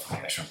always love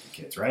Honey, I Shrunk the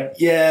Kids, right?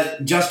 Yeah,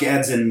 Josh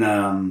Gad's in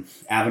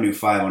Avenue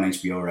 5 on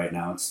HBO right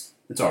now.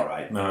 It's all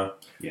right. Uh-huh.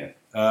 Yeah.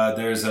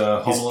 There's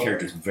a His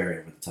character's very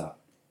over the top.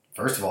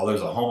 First of all,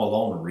 there's a Home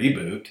Alone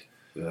reboot,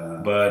 Uh,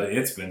 but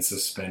it's been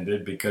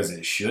suspended because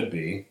it should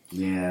be.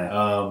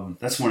 Yeah.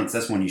 That's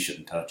one you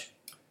shouldn't touch.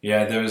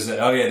 Yeah, there's the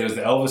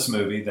Elvis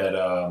movie that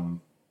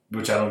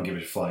which I don't give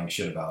a flying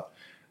shit about,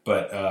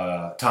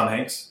 but Tom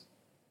Hanks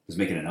Was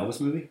making an Elvis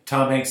movie?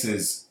 Tom Hanks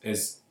is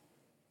he's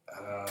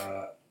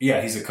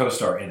a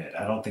co-star in it.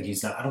 I don't think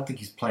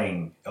he's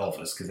playing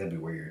Elvis, because that'd be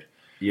weird.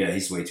 Yeah,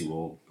 he's way too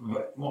old.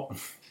 But, well,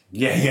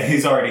 yeah,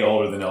 he's already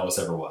older than Elvis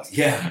ever was.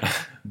 Yeah.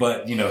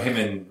 But him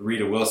and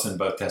Rita Wilson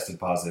both tested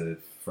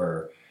positive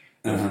for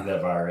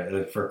that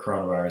virus, for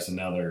coronavirus,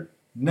 and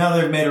now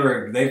they've made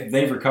her.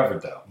 They've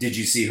recovered though. Did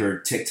you see her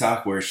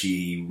TikTok where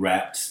she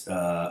rapped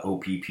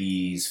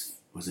OPP's?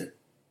 Was it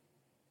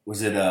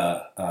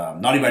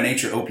Naughty by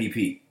Nature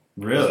OPP?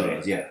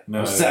 Really? Yeah.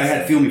 No, I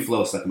had Feel Me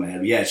Flow stuck in my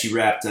head. But yeah, she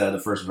rapped the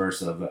first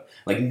verse of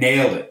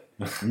nailed it.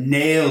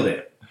 Nailed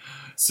it.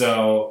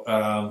 So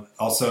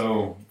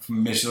also,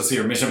 let's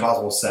see, Mission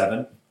Impossible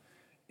 7.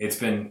 It's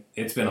been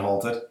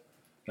halted.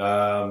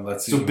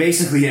 Let's see. So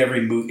basically,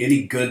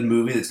 any good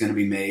movie that's going to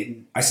be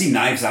made. I see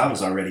Knives Out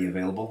is already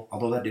available,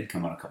 although that did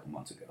come out a couple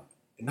months ago.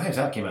 Knives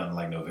Out came out in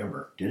like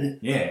November. Did it?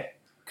 Yeah.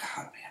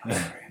 God, man, I'm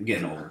sorry. I'm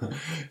getting old.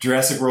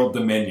 Jurassic World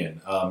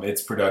Dominion.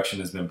 Its production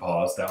has been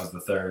paused. That was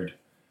the third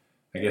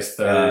Chris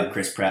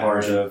Pratt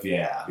part of,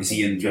 yeah. Is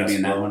he going to be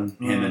in that one?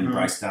 Him and Mhm.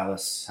 Bryce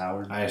Dallas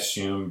Howard? I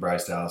assume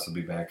Bryce Dallas will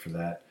be back for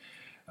that.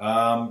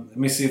 Let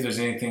me see if there's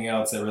anything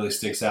else that really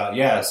sticks out.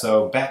 Yeah,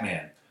 so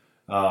Batman.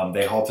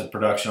 They halted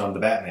production on the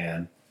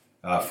Batman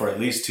for at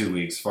least 2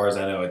 weeks. As far as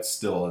I know, it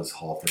still is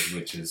halted,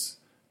 which is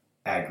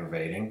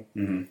aggravating.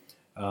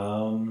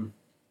 Mm-hmm.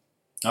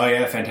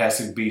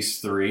 Fantastic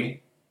Beasts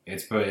 3.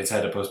 It's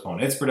had to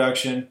postpone its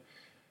production.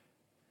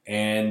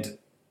 And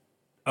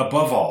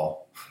above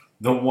all,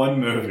 the one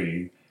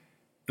movie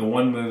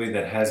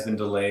that has been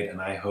delayed,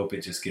 and I hope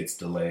it just gets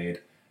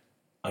delayed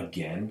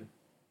again,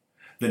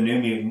 The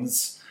New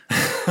Mutants.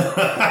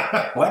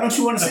 Why don't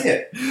you want to see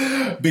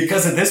it?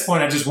 Because at this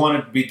point, I just want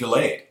it to be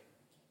delayed.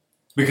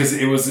 Because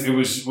it was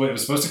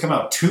supposed to come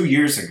out 2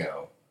 years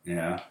ago.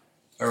 Yeah.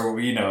 Or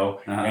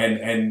Uh-huh.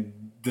 and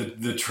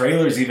the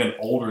trailer's even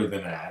older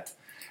than that.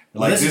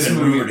 Well, this has been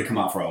movie- rumored to come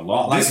out for a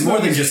long, This more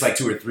movie- than just like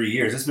 2 or 3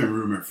 years. It's been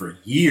rumored for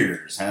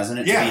years, hasn't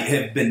it? Yeah.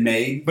 Have been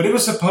made. But it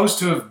was supposed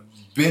to have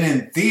been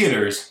in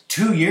theaters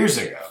 2 years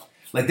ago.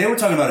 Like they were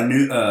talking about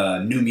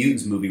a New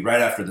Mutants movie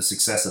right after the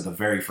success of the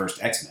very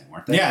first X-Men,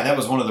 weren't they? Yeah, that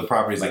was one of the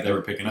properties that they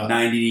were picking up.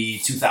 90,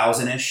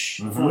 2000-ish.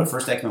 Mhm. The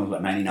first X-Men was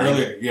what, 99?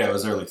 Earlier, yeah, it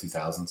was early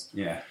 2000s.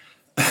 Yeah.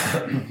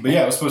 But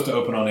yeah, it was supposed to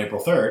open on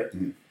April 3rd.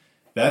 Mhm.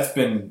 That's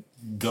been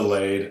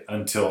delayed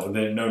until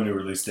no new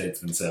release date's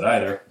been set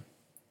either.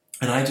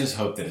 And I just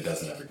hope that it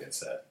doesn't ever get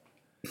set.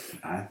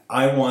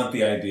 I want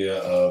the idea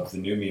of the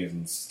New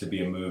Mutants to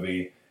be a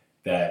movie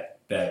that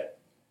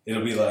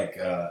it'll be like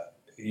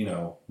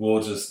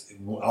we'll just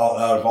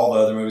out of all the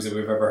other movies that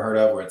we've ever heard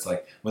of, where it's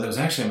like, well, there was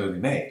actually a movie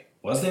made.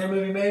 Was there a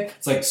movie made?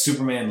 It's like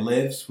Superman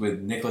Lives with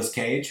Nicolas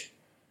Cage.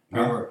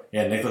 Remember?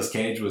 Yeah, Nicolas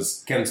Cage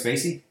was Kevin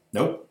Spacey.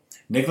 Nope.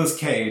 Nicolas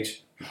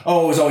Cage.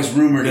 Oh, it was always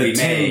rumored to be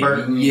made.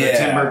 The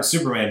Tim Burton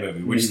Superman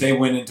movie, which they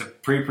went into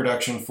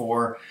pre-production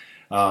for,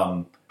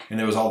 and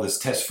there was all this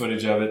test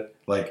footage of it.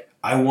 Like,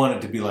 I want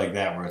it to be like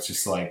that, where it's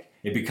just like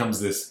it becomes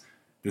this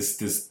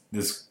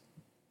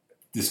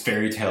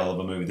fairy tale of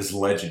a movie, this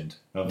legend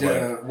of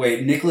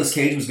wait, Nicolas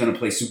Cage was going to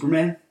play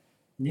Superman?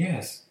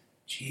 Yes.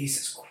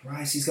 Jesus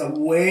Christ, he's got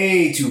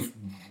way too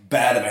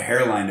bad of a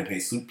hairline to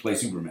play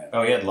Superman.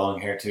 Oh, he had long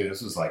hair too.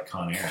 This was like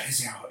Con Air.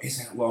 God,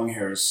 his long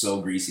hair is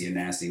so greasy and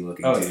nasty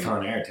looking. Oh, it's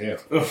Con Air too.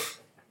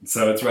 Oof.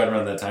 So it's right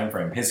around that time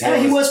frame. His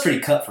hair he was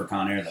pretty cut for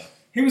Con Air though.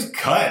 He was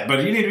cut, but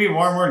he needed to be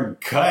more than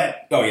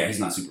cut. Oh yeah, he's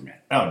not Superman.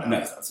 Oh no,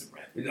 he's not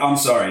Superman. I'm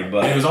sorry,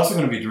 but and it was also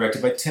going to be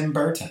directed by Tim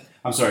Burton.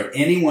 I'm sorry,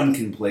 anyone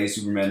can play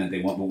Superman that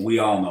they want, but we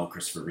all know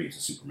Christopher Reeves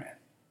is Superman.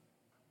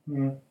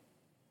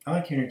 I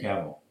like Henry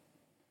Cavill.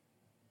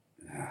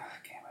 Damn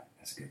it,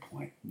 that's a good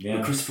point. Yeah,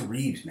 but Christopher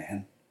Reeves,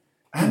 man.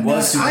 I'm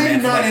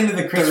not into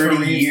the Christopher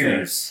Reeves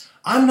years.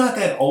 I'm not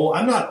that old.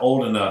 I'm not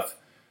old enough.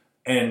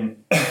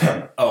 And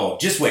oh,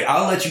 just wait.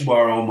 I'll let you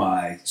borrow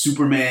my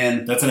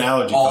Superman. That's an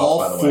allergy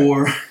cough, by the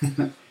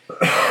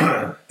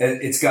way.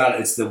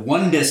 It's the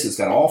one disc that's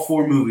got all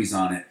 4 movies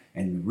on it,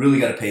 and you really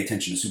got to pay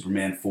attention to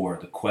Superman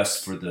 4, The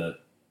Quest for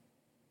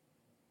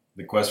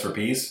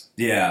Peace.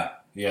 Yeah.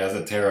 Yeah, it's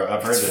a terrible.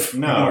 I've heard this.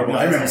 No,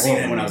 I remember seeing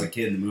it when I was a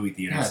kid in the movie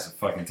theaters. Yeah, it's a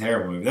fucking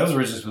terrible movie. That was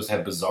originally supposed to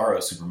have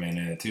Bizarro Superman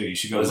in it too. You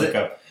should go look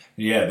up.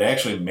 Yeah, they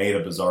actually made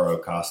a Bizarro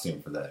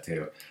costume for that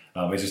too.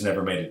 It just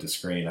never made it to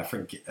screen. I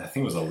forget. I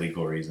think it was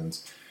legal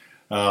reasons.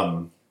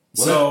 Go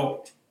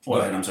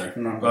ahead. I'm sorry.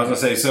 No, I was gonna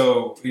say.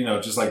 So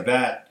just like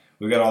that,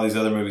 we got all these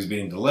other movies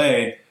being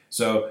delayed.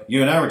 So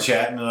you and I were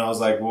chatting, and I was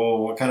like, "Well,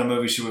 what kind of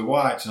movie should we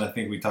watch?" And I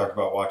think we talked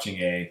about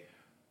watching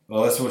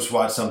let's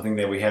watch something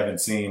that we haven't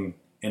seen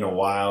in a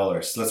while,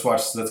 or let's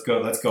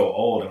go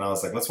old. And I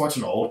was like, let's watch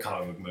an old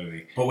comic book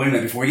movie. But wait a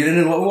minute, before we get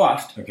into what we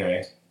watched,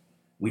 okay,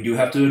 we do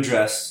have to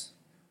address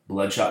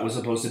Bloodshot was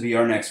supposed to be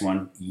our next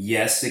one.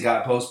 Yes, it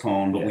got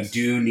postponed, but we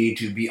do need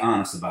to be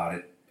honest about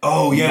it.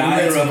 Oh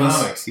yeah,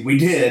 we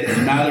did,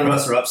 and neither of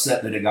us are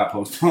upset that it got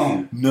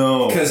postponed.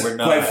 No, because we're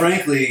not. Quite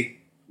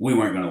frankly, we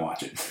weren't going to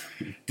watch it.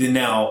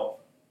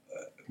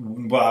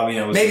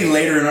 Maybe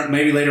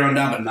later on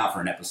down, but not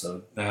for an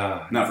episode,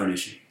 not for an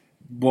issue.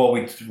 Well,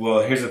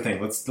 here's the thing.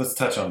 Let's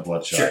touch on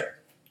Bloodshot.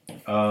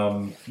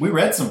 Sure. We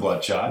read some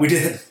Bloodshot. We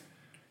did.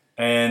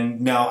 And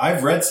now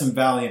I've read some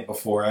Valiant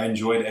before. I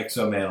enjoyed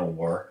Exo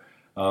Manowar.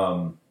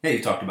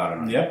 You talked about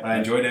it. Yep, I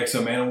enjoyed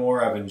Exo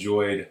Manowar.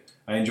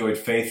 I enjoyed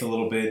Faith a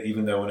little bit,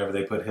 even though whenever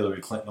they put Hillary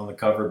Clinton on the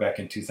cover back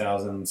in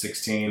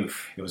 2016,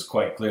 it was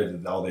quite clear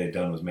that all they had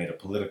done was made a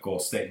political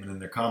statement in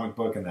their comic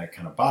book, and that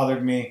kind of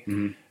bothered me.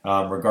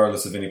 Mm-hmm.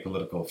 Regardless of any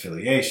political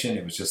affiliation,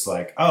 it was just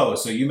like, oh,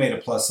 so you made a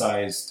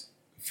plus-sized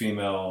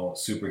female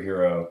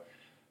superhero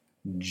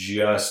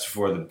just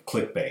for the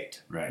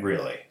clickbait, right?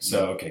 Really?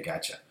 So okay,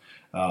 gotcha.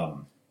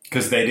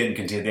 Because they haven't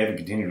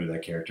continued with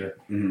that character.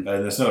 Mm-hmm.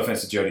 And there's no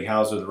offense to Jodie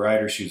Hauser, the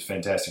writer. She was a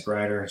fantastic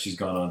writer. She's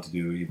gone on to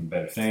do even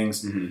better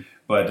things. Mm-hmm.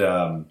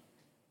 But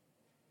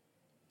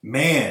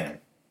man,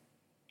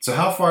 so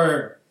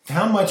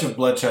how much of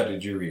Bloodshot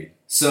did you read?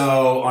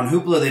 So on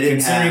Hoopla, they didn't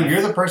Considering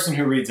you're the person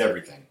who reads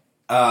everything.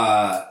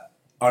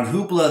 On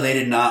Hoopla, they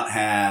did not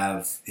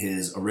have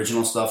his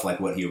original stuff, like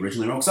what he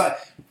originally wrote.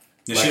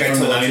 The shit from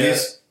the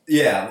 90s?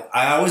 Yeah.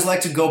 I always like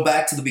to go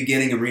back to the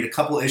beginning and read a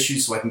couple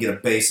issues so I can get a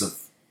base of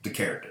the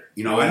character.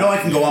 I know I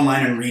can go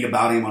online and read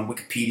about him on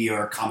Wikipedia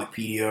or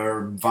Comicpedia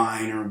or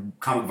Vine or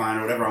Comic Vine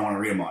or whatever I want to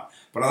read him on.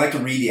 But I like to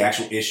read the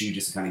actual issue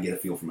just to kind of get a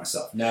feel for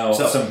myself. Now,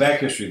 some back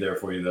history there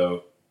for you,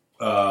 though.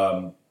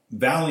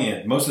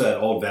 Valiant, most of that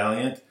old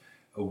Valiant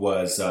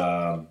was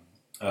Joe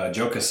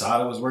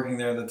Quesada was working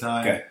there at the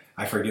time. Okay.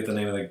 I forget the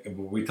name of the.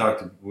 We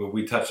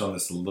touched on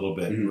this a little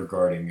bit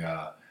regarding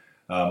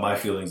my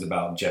feelings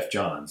about Jeff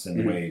Johns and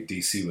the way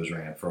DC was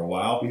ran for a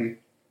while.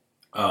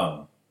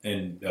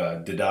 And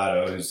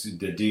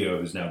Didio,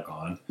 who's now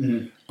gone.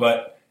 Mm-hmm.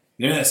 But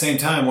at that same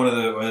time,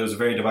 there was a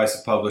very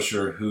divisive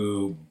publisher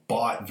who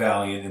bought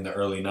Valiant in the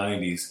early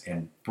 90s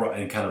and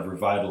kind of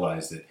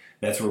revitalized it.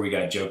 That's where we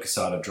got Joe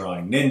Quesada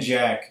drawing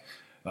Ninjak,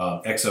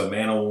 Exo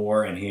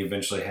Manowar, and he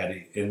eventually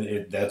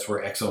had that's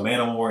where Exo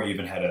Manowar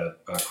even had a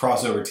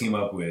crossover team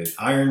up with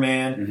Iron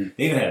Man. Mm-hmm.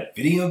 They even had a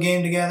video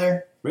game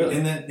together. Really?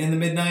 In the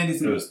mid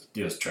 90s.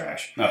 It was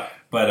trash. Oh.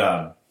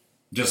 But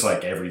just like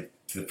the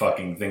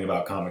fucking thing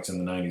about comics in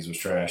the 90s was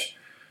trash.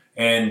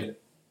 And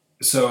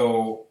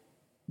so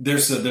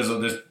there's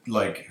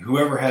like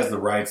whoever has the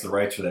rights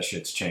for that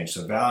shit's changed.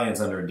 So Valiant's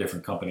under a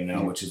different company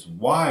now, which is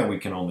why we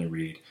can only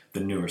read the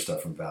newer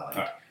stuff from Valiant.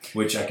 Right.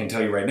 Which I can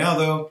tell you right now,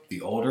 though,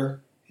 the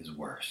older is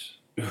worse.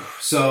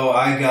 So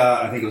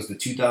I think it was the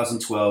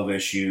 2012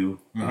 issue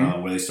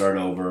where they started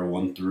over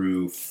 1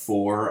 through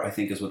 4, I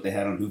think is what they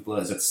had on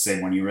Hoopla. Is that the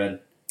same one you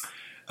read?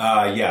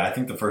 Yeah, I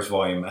think the first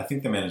volume. I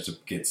think they managed to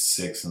get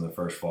 6 in the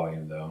first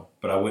volume, though.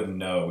 But I wouldn't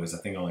know because I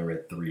think I only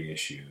read 3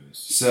 issues.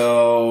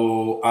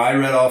 So I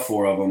read all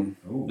 4 of them.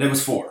 Ooh. There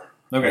was 4.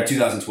 Okay. The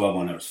 2012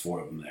 one, there was 4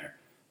 of them there.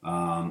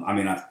 I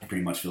mean, I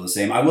pretty much feel the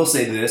same. I will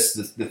say this: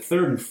 the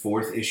 3rd and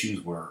 4th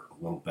issues were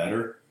a little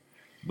better,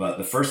 but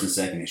the 1st and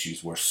 2nd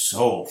issues were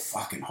so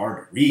fucking hard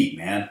to read,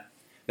 man.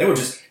 They were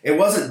just. It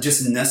wasn't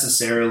just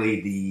necessarily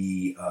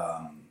the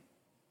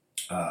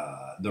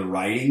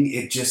writing.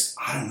 It just,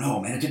 I don't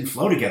know, man. It didn't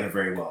flow together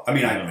very well. I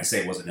mean, I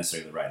say it wasn't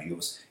necessarily the writing.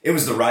 It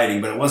was the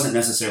writing, but it wasn't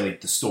necessarily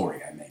the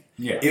story. I mean,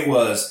 Yeah. it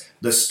was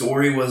the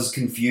story was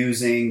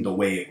confusing. The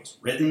way it was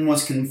written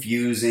was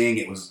confusing.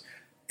 It was.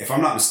 If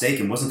I'm not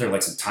mistaken, wasn't there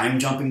like some time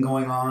jumping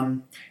going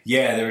on?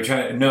 Yeah, they were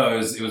trying. No,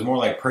 it was more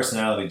like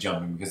personality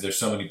jumping because there's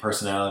so many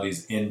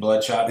personalities in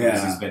Bloodshot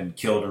because he's been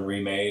killed and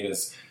remade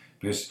as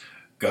this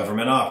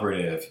government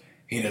operative.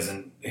 He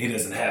doesn't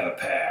have a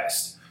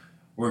past.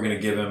 We're gonna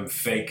give him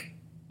fake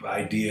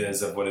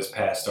ideas of what his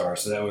past are,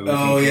 so that way we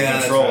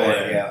can control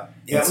it. Yeah,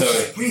 And so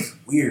it's really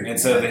weird. And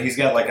so that he's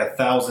got like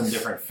 1,000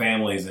 different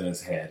families in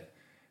his head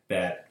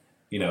that.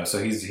 You know,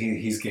 so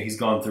he's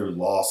gone through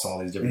loss all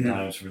these different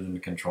times for them to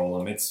control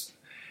him.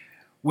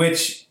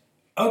 Which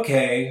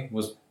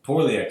was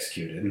poorly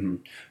executed.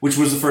 Which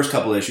was the first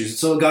couple issues.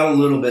 So it got a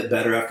little bit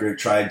better after it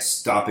tried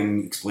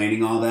stopping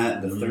explaining all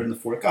that. The 3rd and the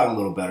 4th got a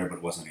little better, but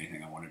it wasn't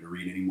anything I wanted to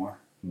read anymore.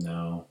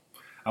 No,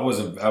 I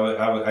wasn't. I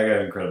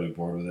got incredibly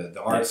bored with it.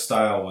 The art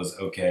style was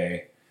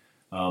okay.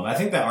 I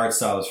think that art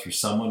style is for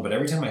someone, but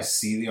every time I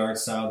see the art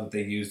style that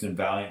they used in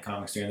Valiant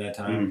Comics during that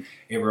time,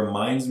 it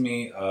reminds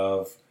me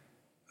of.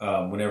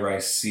 Whenever I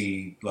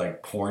see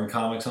like porn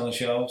comics on the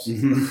shelves,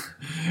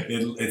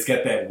 it's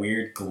got that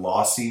weird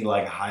glossy,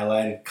 like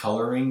highlighted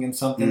coloring and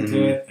something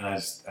to it,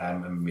 and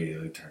I'm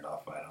immediately turned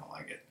off by it. I don't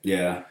like it.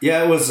 Yeah,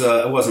 it was.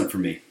 It wasn't for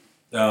me.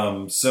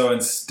 So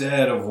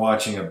instead of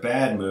watching a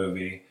bad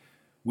movie,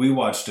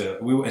 instead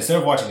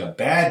of watching a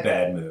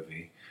bad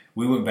movie,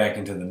 we went back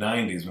into the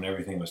 90s when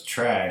everything was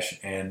trash,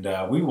 and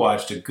we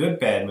watched a good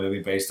bad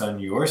movie based on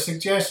your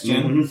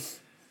suggestion.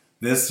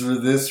 This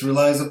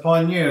relies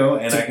upon you,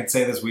 and I can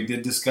say this: we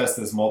did discuss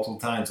this multiple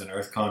times in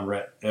Redcon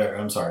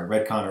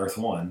Earth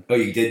 1. Oh,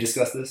 you did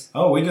discuss this?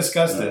 Oh, we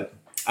discussed it.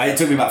 It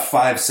took me about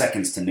 5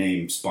 seconds to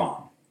name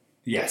Spawn.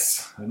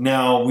 Yes.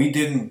 Now, we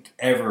didn't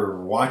ever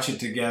watch it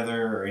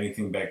together or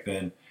anything back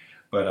then,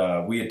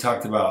 but we had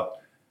talked about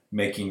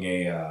making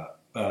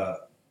our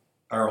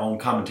own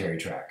commentary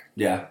track.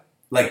 Yeah.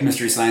 Like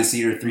Mystery Science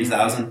Theater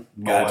 3000?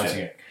 Gotcha. Watching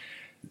it.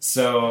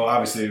 So,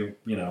 obviously,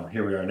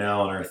 here we are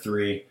now on Earth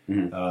 3,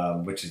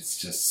 which is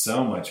just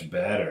so much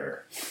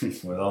better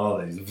with all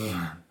these...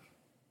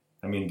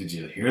 I mean, did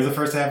you hear the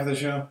first half of the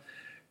show?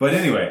 But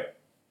anyway,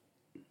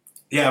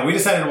 yeah, we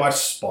decided to watch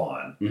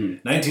Spawn.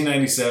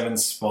 1997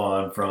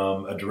 Spawn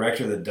from a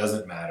director that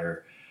doesn't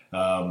matter.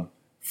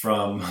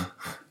 From,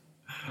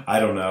 I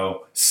don't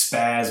know,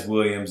 Spaz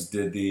Williams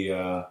did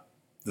the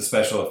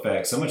special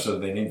effects, so much so that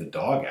they named the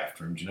dog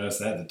after him. Did you notice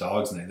that? The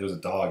dog's name, there was a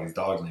dog, his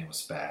dog's name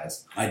was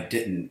Spaz. I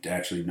didn't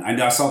actually.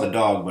 I saw the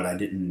dog, but I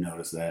didn't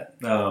notice that.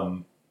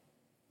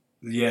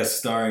 Yes,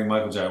 starring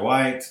Michael Jai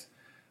White,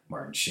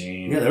 Martin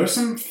Sheen. Yeah, there were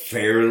some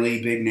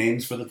fairly big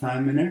names for the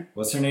time in there.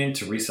 What's her name?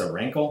 Teresa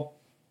Rankle?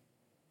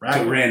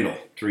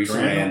 Teresa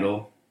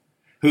Randall,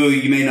 who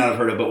you may not have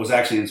heard of, but was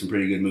actually in some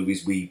pretty good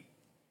movies.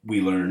 We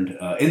learned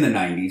in the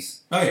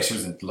 90s. Oh, yeah, she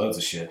was in loads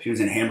of shit. She was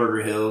in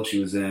Hamburger Hill. She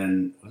was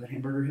in... Was it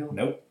Hamburger Hill?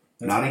 Nope.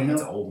 Notting Hill?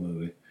 That's an old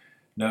movie.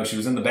 No, she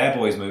was in the Bad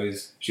Boys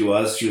movies. She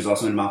was. She was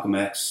also in Malcolm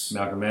X.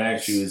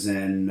 She was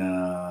in...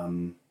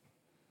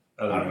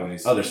 other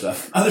movies. Other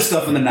stuff. Other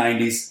stuff in the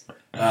 90s.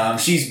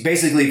 She's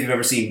basically, if you've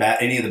ever seen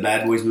any of the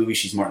Bad Boys movies,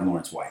 she's Martin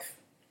Lawrence's wife.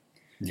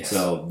 Yes.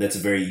 So that's a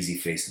very easy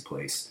face to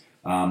place.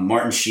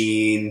 Martin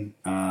Sheen,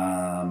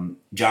 John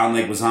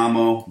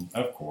Leguizamo.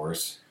 Of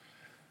course.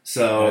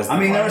 So, I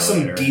mean, there were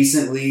some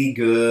decently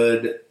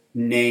good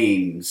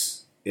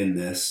names in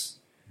this.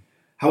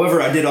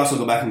 However, I did also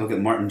go back and look at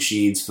Martin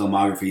Sheen's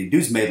filmography.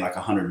 Dude's made like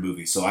 100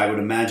 movies, so I would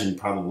imagine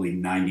probably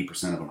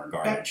 90% of them are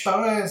garbage.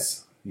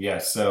 Yeah,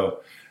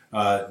 so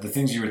the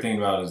things you were thinking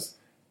about is,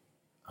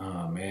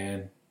 oh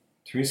man,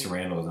 Teresa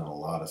Randall was in a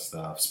lot of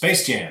stuff.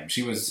 Space Jam.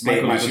 She was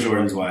Michael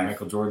Jordan's wife.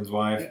 Michael Jordan's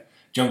wife. Yeah.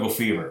 Jungle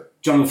Fever,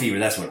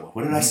 that's what it was.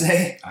 What did I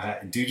say?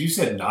 Dude, you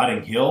said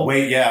Notting Hill.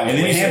 Wait, yeah. And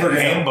then you said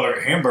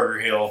Hamburger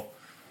Hill.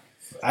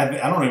 I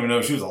don't even know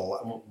if she was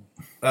alive.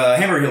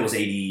 Hamburger Hill was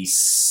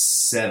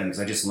 87 because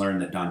I just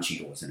learned that Don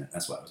Cheadle was in it.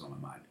 That's why it was on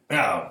my mind.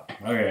 Oh,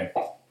 okay.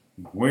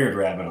 Weird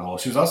rabbit hole.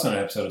 She was also in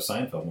an episode of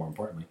Seinfeld, more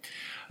importantly.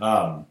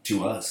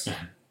 To us.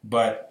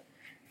 But,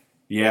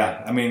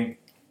 yeah, I mean,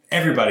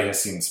 everybody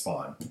has seen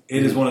Spawn.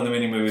 It is one of the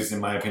many movies,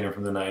 in my opinion,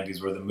 from the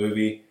 90s where the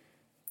movie...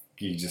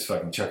 You just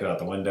fucking chuck it out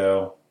the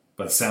window.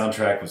 But the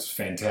soundtrack was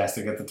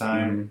fantastic at the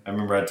time. I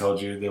remember I told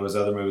you there was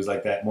other movies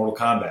like that. Mortal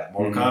Kombat.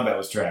 Mortal Kombat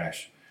was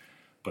trash.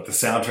 But the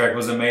soundtrack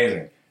was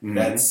amazing.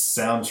 That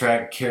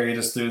soundtrack carried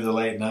us through the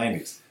late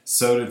 90s.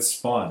 So did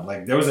Spawn.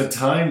 Like, there was a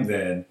time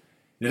then,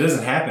 it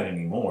doesn't happen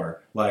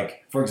anymore.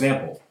 Like, for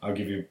example, I'll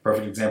give you a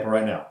perfect example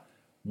right now.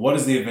 What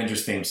is the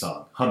Avengers theme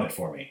song? Hum it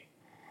for me.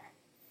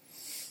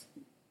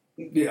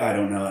 Yeah, I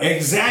don't know.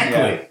 Exactly.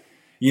 Yeah.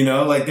 You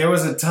know, like there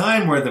was a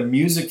time where the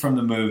music from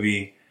the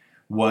movie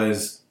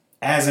was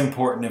as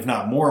important, if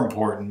not more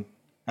important.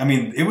 I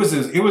mean, it was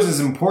as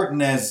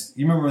important as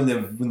you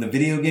remember when the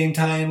video game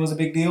tie-in was a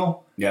big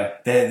deal. Yeah.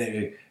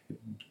 The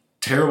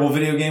terrible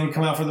video game would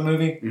come out for the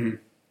movie. Mm-hmm.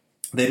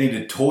 They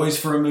needed toys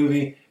for a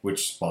movie,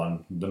 which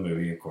spawned the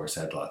movie. Of course,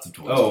 had lots of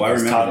toys. Oh, I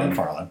remember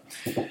Todd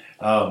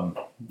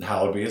McFarlane.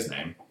 Hallowed be his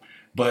name.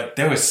 But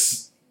there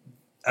was,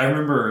 I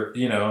remember,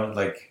 you know,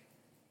 like,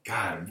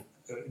 God,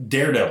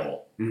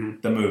 Daredevil,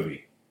 the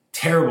movie,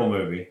 terrible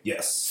movie.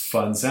 Yes.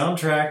 Fun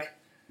soundtrack.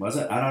 Was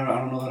it? I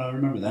don't know that I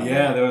remember that.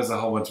 Yeah, one. there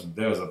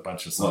was a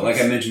bunch of songs. Well,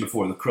 like I mentioned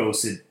before, the Crow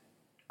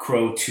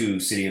 2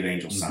 City of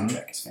Angels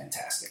soundtrack is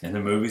fantastic. And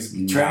the movie's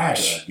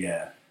trash.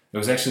 Yeah. It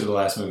was actually the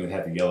last movie that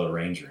had the Yellow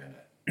Ranger in it.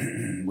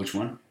 Which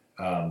one?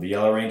 The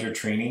Yellow Ranger,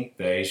 Trini,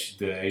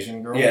 the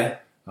Asian girl. Yeah.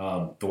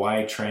 The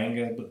Wai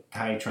Trang.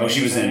 Oh,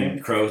 she was in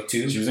Crow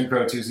 2? She was in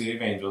Crow 2, City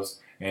of Angels.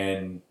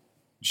 And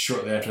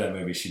shortly after that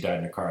movie, she died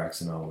in a car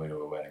accident on the way to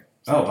a wedding.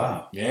 So, oh,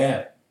 wow.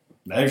 Yeah.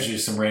 There's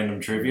just some random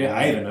trivia.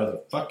 I even know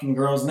the fucking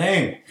girl's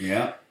name.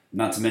 Yeah.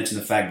 Not to mention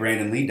the fact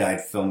Brandon Lee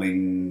died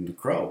filming The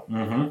Crow.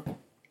 Mm-hmm.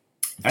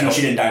 I know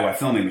she didn't die while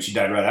filming, but she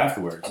died right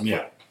afterwards.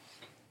 Yeah.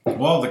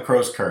 Well, The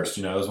Crow's cursed.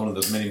 You know, it was one of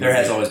those many. There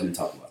has always been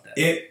talk about that.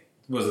 It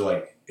was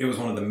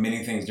one of the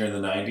many things during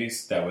the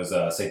 '90s that was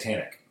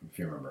satanic. If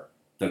you remember.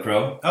 The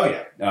Crow? Oh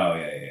yeah. Oh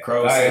yeah.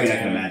 Crow. I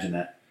can imagine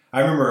that.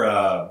 I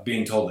remember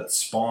being told that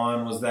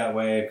Spawn was that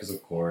way because,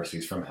 of course,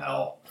 he's from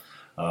hell.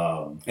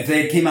 If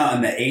they came out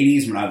in the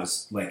 80s when I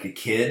was like a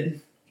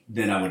kid,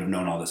 then I would have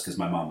known all this because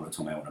my mom would have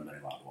told me I wouldn't have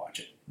been allowed to watch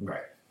it.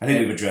 Right. I think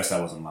we've addressed I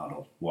wasn't allowed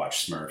to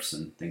watch Smurfs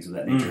and things of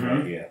that nature,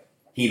 right? Yeah.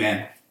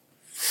 He-Man.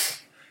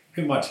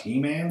 Couldn't watch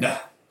He-Man?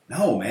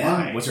 No, man.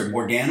 Why? Was her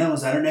Morgana?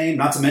 Was that her name?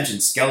 Not to mention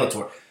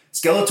Skeletor.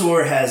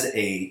 Skeletor has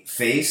a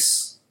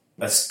face,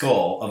 a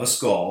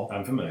skull.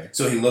 I'm familiar.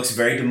 So he looks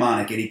very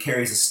demonic, and he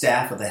carries a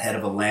staff with the head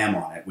of a lamb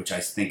on it, which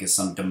I think is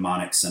some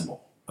demonic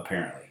symbol,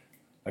 apparently.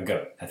 A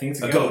goat. I think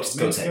it's a goat.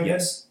 Goat's head,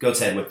 yes. Goat's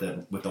head with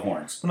the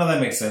horns. Well, no,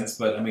 that makes sense.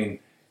 But I mean,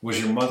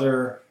 was your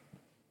mother?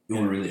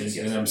 Religious,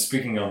 and I'm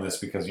speaking on this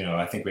because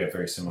I think we have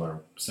very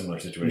similar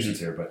situations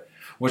here. But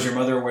was your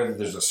mother aware that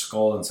there's a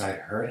skull inside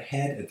her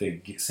head at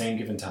the same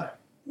given time?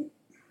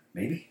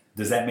 Maybe.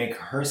 Does that make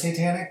her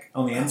satanic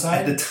on the inside?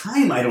 At the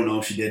time, I don't know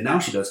if she did. Now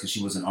she does because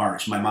she was an RN.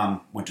 My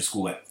mom went to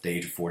school at the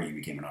age of 40 and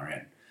became an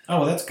RN. Oh,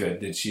 well, that's good.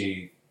 Did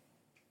she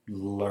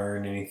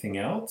learn anything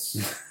else?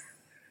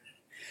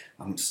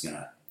 I'm just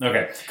gonna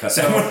cut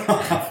that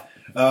off.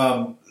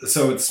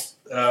 So it's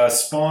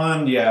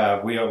Spawn.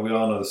 Yeah, we all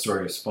know the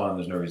story of Spawn.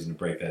 There's no reason to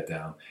break that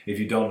down. If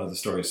you don't know the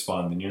story of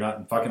Spawn, then you're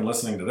not fucking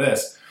listening to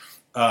this.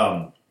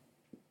 But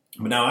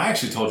now I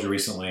actually told you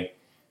recently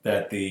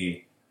that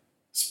the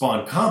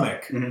Spawn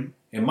comic, in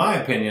my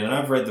opinion, and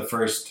I've read the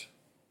first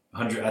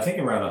 100, I think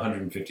around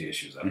 150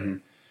 issues of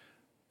it.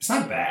 It's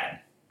not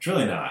bad. It's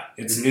really not.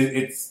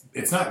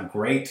 It's not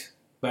great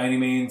by any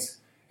means.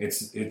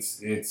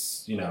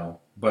 It's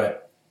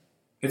but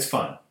it's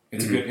fun.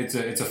 It's good.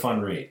 It's a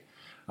fun read.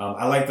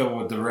 I like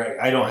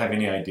I don't have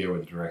any idea where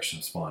the direction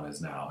of Spawn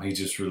is now. He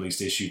just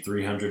released issue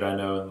 300, I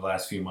know, in the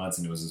last few months,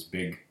 and it was this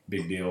big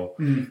deal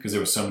because there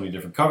was so many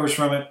different covers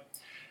from it.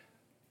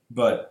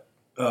 But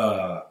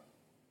Todd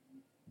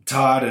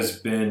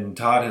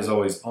has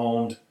always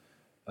owned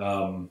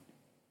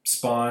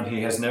Spawn.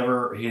 He doesn't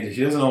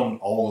own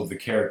all of the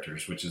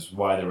characters, which is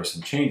why there were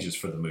some changes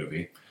for the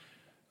movie.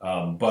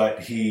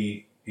 But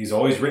he's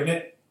always written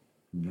it,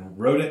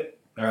 written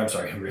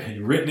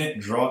it,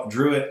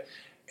 drew it,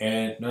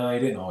 and no, he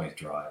didn't always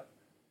draw it,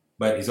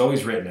 but he's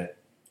always written it.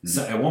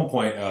 So at one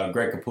point,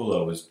 Greg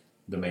Capullo was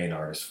the main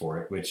artist for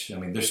it, which, I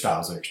mean, their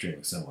styles are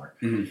extremely similar.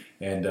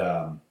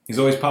 And he's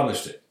always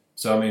published it.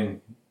 So, I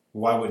mean,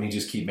 why wouldn't he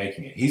just keep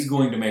making it? He's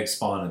going to make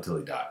Spawn until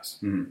he dies,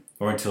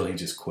 or until he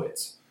just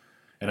quits.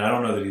 And I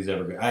don't know that he's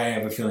ever going to. I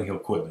have a feeling he'll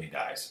quit when he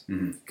dies.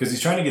 Because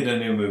he's trying to get a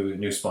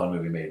new Spawn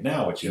movie made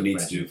now, which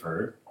you've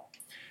heard.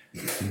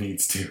 He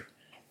needs to.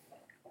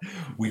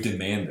 We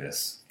demand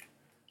this.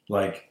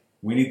 Like,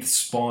 we need the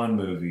Spawn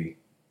movie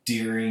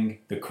during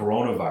the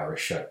coronavirus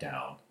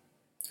shutdown.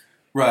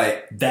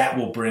 Right. That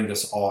will bring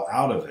us all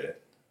out of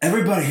it.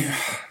 Everybody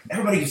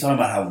keeps talking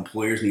about how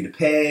employers need to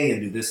pay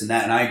and do this and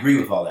that, and I agree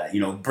with all that.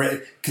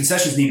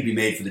 Concessions need to be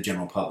made for the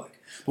general public.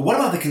 But what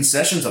about the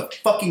concessions of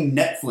fucking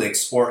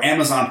Netflix or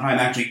Amazon Prime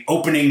actually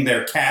opening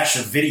their cache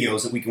of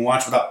videos that we can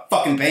watch without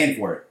fucking paying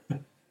for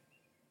it?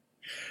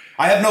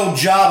 I have no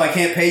job. I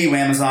can't pay you,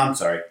 Amazon.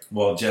 Sorry.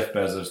 Well, Jeff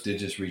Bezos did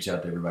just reach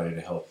out to everybody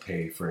to help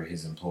pay for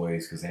his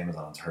employees because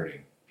Amazon's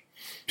hurting.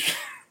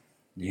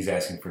 He's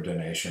asking for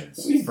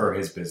donations for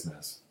his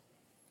business.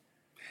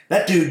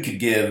 That dude could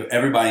give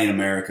everybody in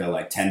America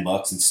like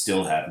 $10 and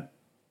still have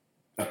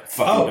a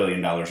fucking $1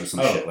 billion or some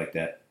shit like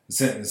that.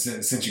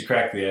 Since you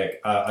cracked the egg,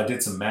 I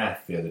did some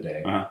math the other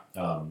day.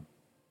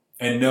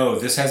 And no,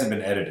 this hasn't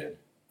been edited,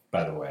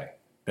 by the way.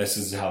 This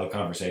is how the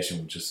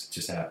conversation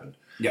just happened.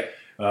 Yep.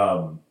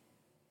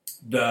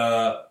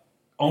 the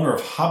owner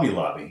of Hobby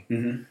Lobby,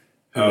 Mm-hmm.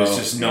 who is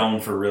just known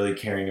for really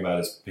caring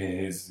about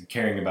his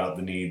caring about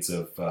the needs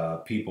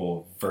of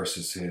people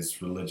versus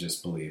his religious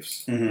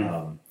beliefs.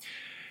 Mm-hmm.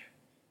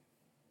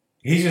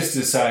 He just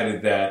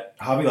decided that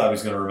Hobby Lobby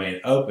is going to remain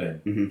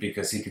open Mm-hmm.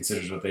 because he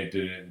considers what they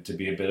do to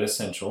be a bit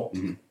essential.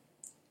 Mm-hmm.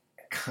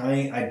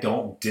 I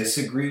don't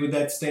disagree with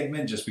that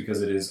statement just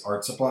because it is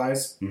art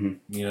supplies. Mm-hmm.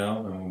 You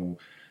know, I mean,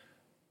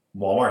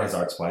 Walmart has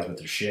art supplies, but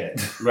they're shit.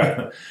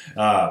 Right.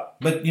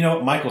 But you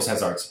know, Michaels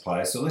has art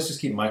supplies, so let's just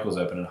keep Michaels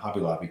open, and Hobby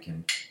Lobby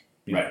can,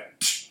 Right.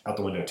 out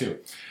the window too.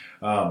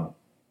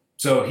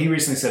 So he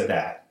recently said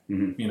that,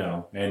 Mm-hmm. you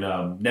know,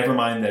 and never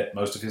mind that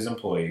most of his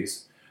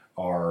employees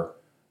are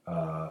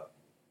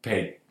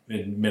paid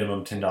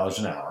minimum $10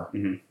 an hour.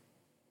 Mm-hmm.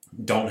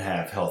 Don't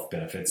have health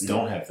benefits, Mm-hmm.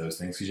 don't have those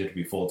things because you have to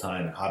be full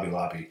time, and Hobby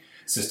Lobby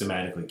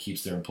systematically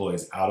keeps their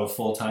employees out of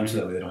full time so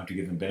that way they don't have to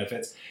give them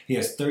benefits. He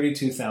has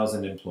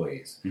 32,000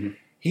 employees. Mm-hmm.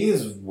 He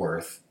is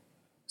worth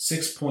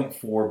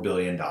 $6.4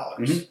 billion.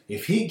 Mm-hmm.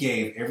 If he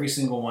gave every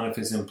single one of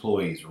his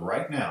employees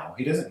right now,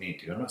 he doesn't need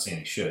to, I'm not saying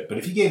he should, but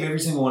if he gave every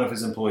single one of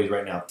his employees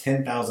right now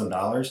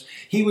 $10,000,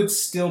 he would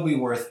still be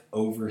worth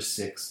over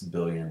 $6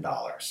 billion.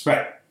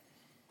 Right.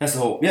 That's the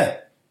whole. Yeah.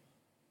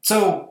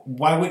 So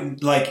why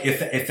wouldn't, like,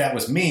 if that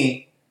was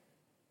me,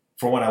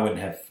 for one, I wouldn't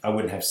have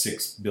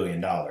 $6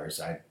 billion.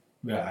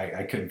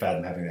 I couldn't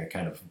fathom having that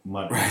kind of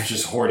money, Right.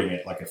 just hoarding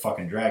it like a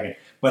fucking dragon.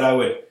 But I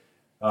would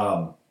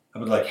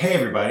like, hey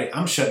everybody,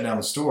 I'm shutting down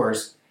the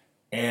stores,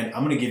 and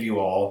I'm going to give you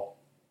all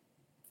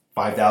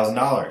 $5,000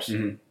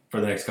 Mm-hmm.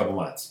 for the next couple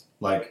months.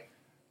 Like,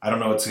 I don't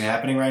know what's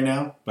happening right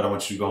now, but I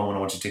want you to go home and I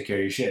want you to take care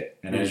of your shit.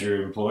 And as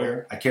your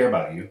employer, I care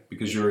about you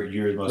because you're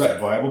the most Right.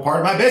 viable part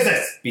of my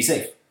business. Be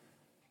safe.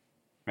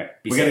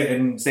 Right. Be We safe. got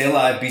to, Stay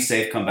alive. Be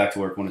safe. Come back to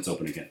work when it's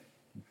open again.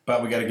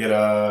 but we got to get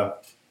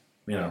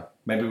you know,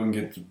 maybe we can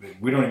get.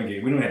 We don't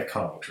even have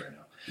comic books right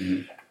now.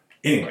 Mm-hmm.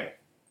 Anyway,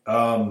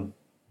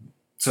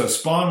 so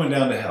Spawn went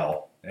down to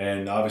hell,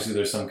 and obviously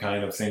there's some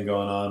kind of thing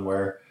going on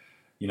where,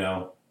 you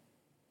know,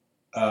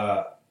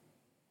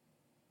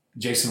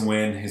 Jason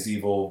Wynn, his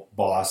evil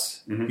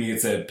boss, Mhm. he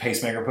gets a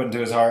pacemaker put into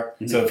his heart.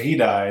 Mhm. So if he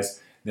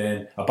dies,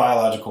 then a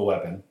biological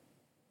weapon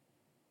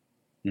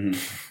Mhm.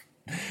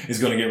 is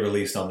going to get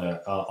released on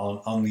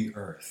the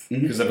Earth,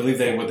 Mhm. because I believe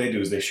what they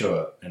do is they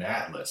show an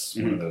atlas,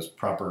 one of Mhm. those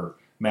proper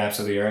maps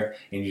of the Earth,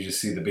 and you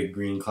just see the big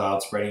green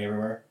cloud spreading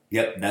everywhere.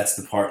 Yep. That's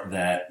the part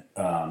that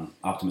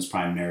Optimus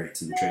Prime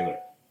narrates in the trailer.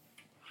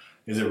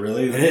 Is it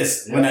really? It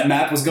is. Yeah. When that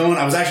map was going,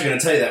 I was actually going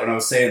to tell you that when I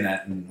was saying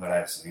that, but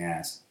I was like, yeah,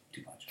 it's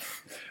too much.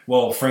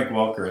 Well, Frank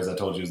Welker, as I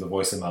told you, is the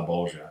voice of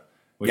Malbolgia,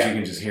 which Yeah. you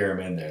can just hear him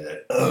in there.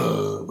 That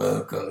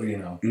Welker, you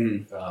know.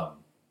 Mm.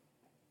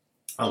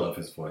 I love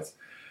his voice.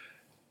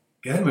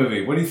 Get a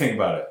movie. What do you think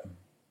about it?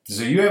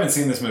 So you haven't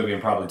seen this movie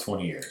in probably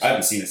 20 years, I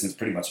haven't seen it since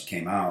pretty much it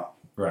came out.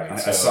 right? I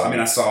So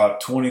saw it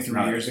 23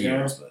 not years ago.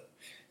 years, but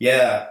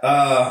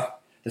yeah.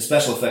 The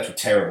special effects were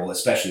terrible,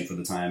 especially for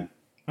the time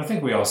I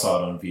think we all saw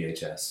it on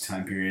VHS.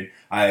 time period.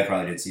 I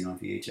probably did see it on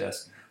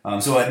VHS.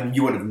 So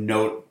you would have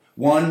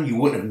you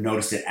wouldn't have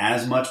noticed it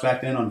as much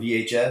back then on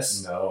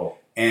VHS, No,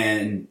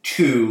 and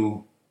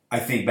two, I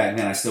think back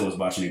then I still was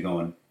watching it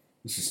going,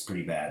 this is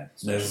pretty bad.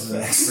 it's special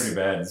effects. pretty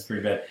bad. It's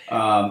pretty bad.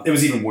 It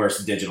was even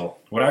worse digital.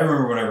 What I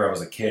remember whenever I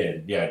was a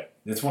kid, yeah,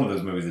 it's one of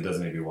those movies that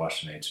doesn't need to be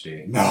watched in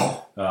HD.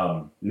 No,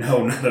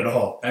 not at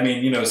all. I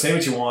mean, you know, say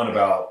what you want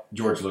about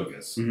George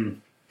Lucas, Mhm.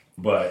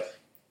 but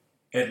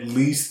at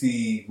least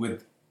the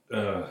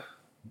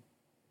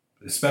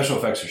special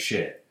effects are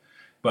shit.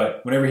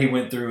 But whenever he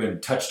went through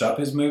and touched up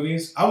his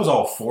movies, I was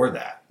all for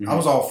that. Mhm. I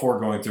was all for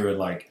going through and,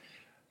 like,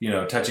 you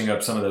know, touching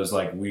up some of those,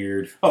 like,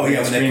 weird. Oh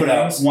yeah, when they screen put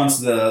out things. once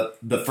the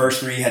first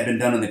three had been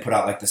done and they put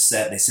out like the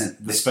set, they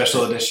sent The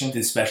special edition.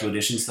 the special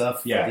edition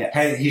stuff. Yeah.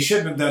 Hey, he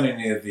shouldn't have done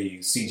any of the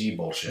CG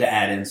bullshit. The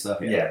add-in stuff.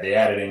 Yeah, they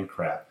added in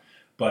crap.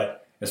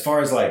 But as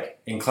far as, like,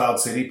 in Cloud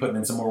City, putting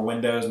in some more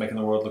windows, making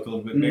the world look a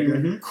little bit bigger,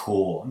 Mhm.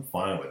 cool. I'm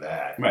fine with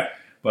that. Right.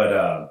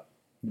 But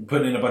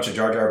putting in a bunch of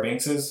Jar Jar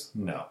Binkses,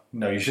 no,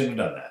 you shouldn't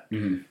have done that.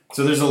 Mhm.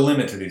 So there's a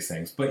limit to these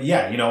things. But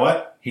yeah, you know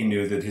what? He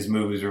knew that his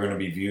movies were going to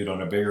be viewed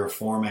on a bigger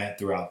format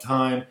throughout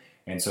time,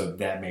 and so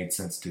that made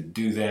sense to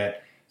do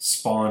that.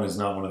 Spawn is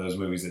not one of those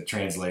movies that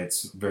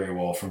translates very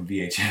well from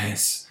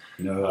VHS.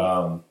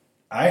 No.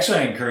 I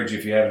encourage you,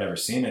 if you haven't ever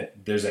seen it,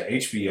 there's a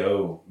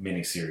HBO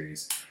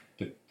miniseries.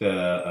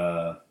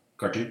 The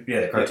cartoon.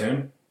 Yeah, the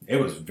cartoon. It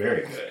was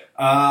very good.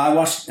 I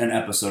watched an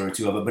episode or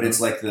two of it, but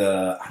it's like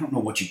I don't know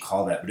what you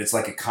call that, but it's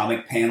like a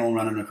comic panel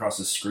running across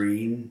the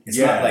screen. It's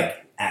Yeah. not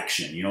like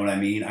action, you know what I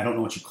mean? I don't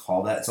know what you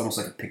call that. It's almost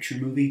like a picture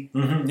movie.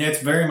 Mm-hmm. Yeah,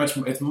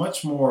 it's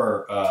much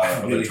more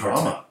of a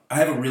drama. I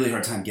have a really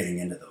hard time getting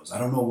into those. I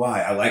don't know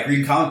why. I like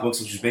reading comic books,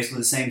 which is basically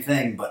the same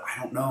thing, but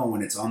I don't know,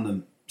 when it's on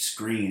the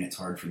screen, it's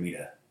hard for me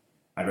to.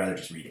 I'd rather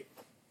just read it.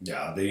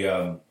 Yeah,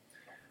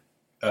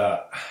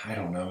 I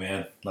don't know,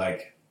 man.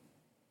 Like,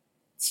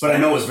 But I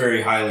know it's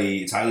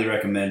it's highly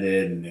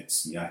recommended, and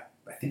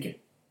I think if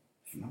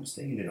I'm not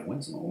mistaken, did it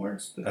win some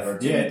awards? it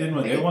did.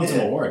 It won some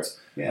awards.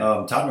 Yeah.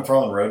 Todd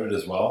McFarlane wrote it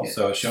as well, Yeah.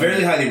 so it It's showed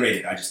very highly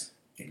rated.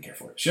 didn't care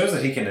for it. Shows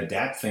that he can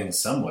adapt things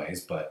some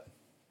ways, but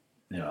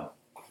you know,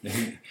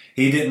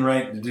 he didn't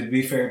write. To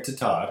be fair to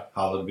Todd,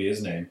 hallowed be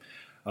his name,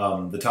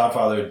 the Todd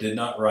father did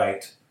not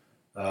write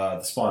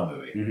the Spawn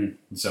movie,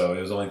 Mm-hmm. so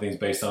it was only things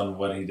based on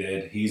what he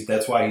did.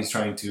 That's why he's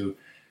trying to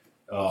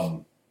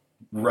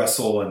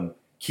wrestle and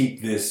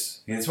keep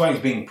this. That's why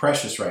he's being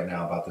precious right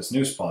now about this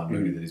new Spawn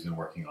movie that he's been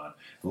working on.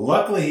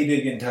 Luckily, he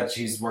did get in touch.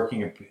 He's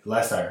working.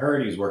 Last I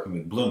heard, he was working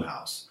with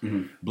Blumhouse.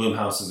 Mm-hmm.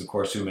 Blumhouse is, of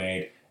course, who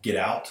made Get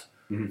Out.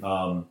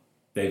 Mm-hmm.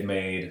 They've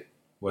made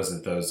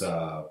those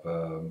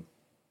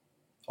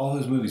all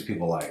those movies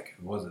people like.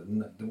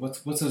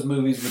 What's those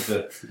movies with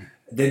the?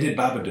 They did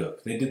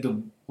Babadook. They did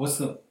what's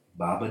the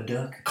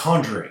Babadook?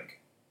 Conjuring.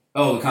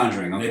 Oh, The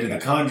Conjuring. Okay, They did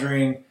The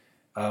Conjuring.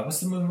 What's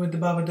the movie with the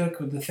Babadook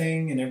with the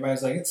thing? And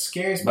everybody's like, it's the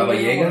scariest Baba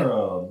movie in the Yaga?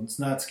 world. It's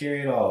not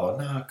scary at all.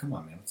 No, come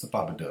on, man. It's the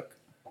Babadook.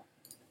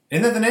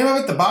 Isn't that the name of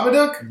it? The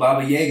Babadook?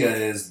 Baba Yaga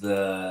is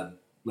the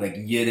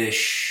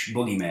Yiddish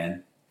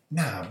boogeyman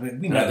Nah, but we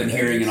that know I've been that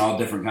hearing is. in all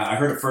different kinds. I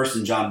heard it first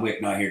in John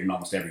Wick. Now I hear it in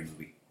almost every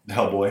movie.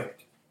 Hellboy.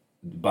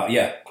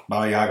 Yeah,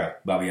 Baba Yaga.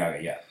 Baba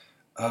Yaga. Yeah,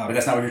 but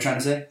that's not what you're trying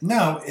to say.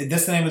 No,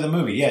 that's the name of the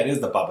movie. Yeah, it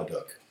is the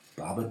Babadook.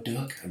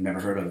 Babadook. I've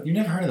never heard of it. You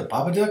never heard of the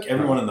Babadook?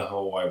 Everyone in the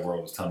whole wide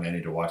world was telling me I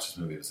need to watch this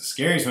movie. It was the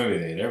scariest movie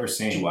they'd ever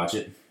seen. Did you watch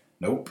it?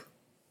 Nope.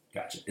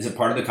 Gotcha. Is it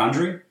part of The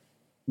Conjuring?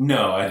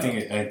 No, I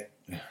think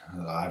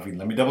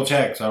let me double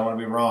check, so I don't want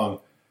to be wrong.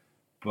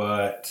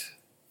 But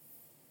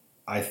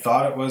I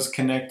thought it was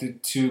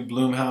connected to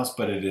Blumhouse,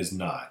 but it is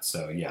not.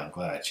 So yeah, I'm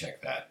glad I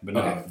checked that. But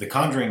no, Okay. The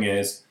Conjuring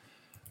is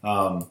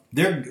so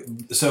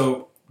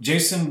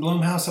Jason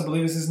Blumhouse, I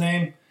believe is his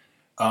name.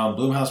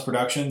 Blumhouse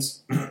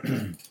Productions.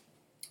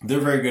 They're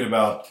very good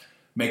about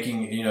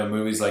making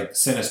movies like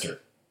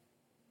Sinister,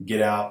 Get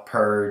Out,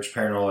 Purge,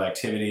 Paranormal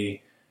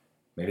Activity.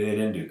 Maybe they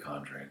didn't do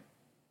Conjuring.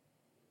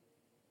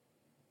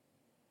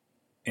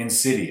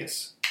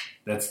 Insidious.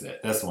 That's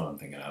it. That's the one I'm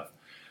thinking of.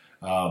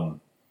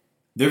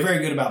 They're very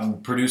good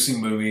about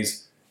producing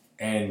movies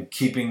and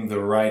keeping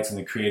the rights and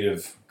the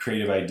creative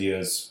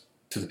ideas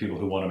to the people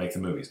who want to make the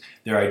movies.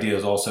 Their idea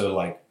is also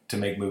like to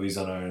make movies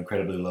on an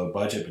incredibly low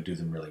budget but do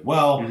them really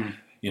well.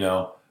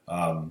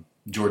 Mm-hmm.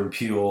 Jordan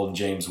Peele and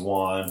James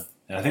Wan,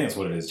 and I think that's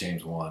what it is,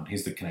 James Wan.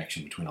 He's the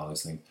connection between all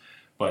these things.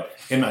 But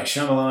M. Night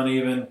Shyamalan,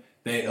 even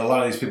a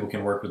lot of these people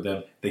can work with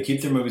them. They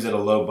keep their movies at a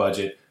low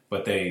budget,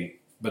 but they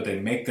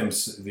make them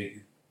so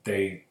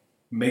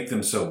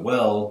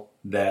well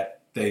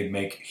that they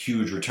make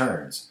huge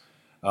returns.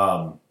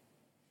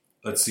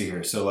 Let's see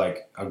here. So,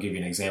 I'll give you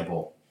an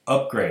example.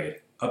 Upgrade.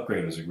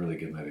 Upgrade was a really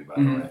good movie, by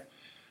the way.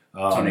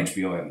 It's on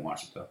HBO. I haven't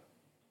watched it though.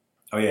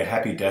 Oh yeah,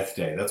 Happy Death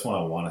Day. That's one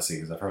I want to see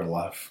because I've heard a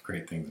lot of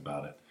great things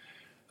about it.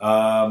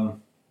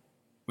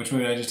 Which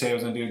movie did I just tell you I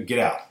was going to do? Get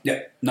Out.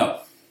 Yeah.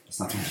 No, that's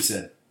not what you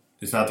said.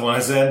 It's not the one I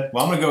said?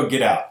 Well, I'm going to go with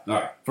Get Out. All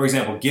right. For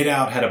example, Get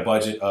Out had a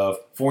budget of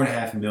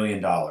 $4.5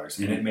 million, and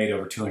it made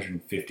over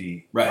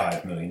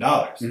 $255 million.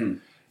 Mm-hmm.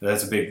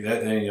 That's a big.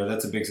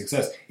 That's a big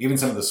success. Even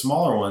some of the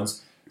smaller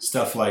ones,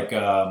 stuff like he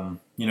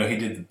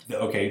did.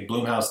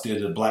 Blumhouse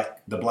did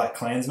the Black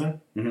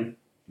Klansman, which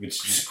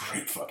It's a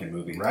great fucking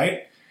movie,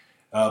 right?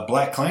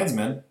 Black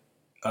Klansman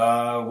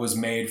was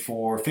made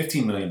for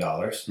 $15 million,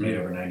 made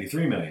over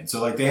 $93 million.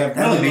 So they have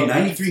that only made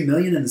 $93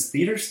 million in the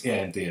theaters.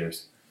 Yeah, in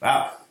theaters.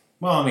 Wow.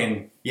 Well, I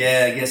mean,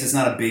 yeah, I guess it's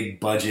not a big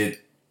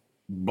budget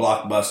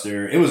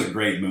blockbuster. It was a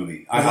great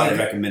movie. I highly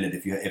recommend it.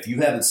 If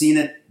you haven't seen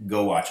it,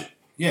 go watch it.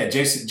 Yeah,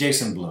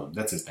 Jason Blum.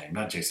 That's his name,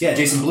 not Jason. Yeah, Blum.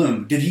 Jason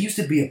Blum. Did he used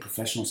to be a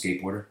professional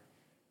skateboarder?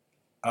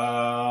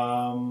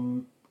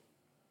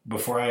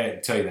 Before I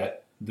tell you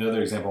that, the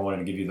other example I wanted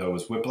to give you though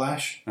was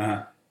Whiplash.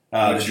 The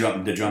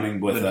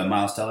drumming with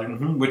Miles Teller,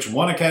 which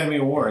won Academy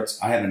Awards.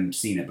 I haven't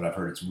seen it, but I've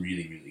heard it's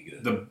really, really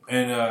good.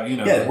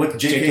 With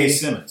J.K.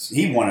 Simmons.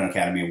 He won an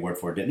Academy Award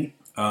for it, didn't he?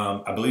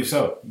 I believe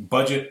so.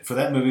 Budget for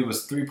that movie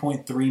was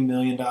 $3.3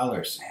 million.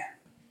 Man.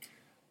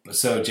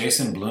 So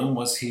Jason Blum,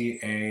 was he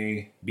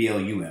a...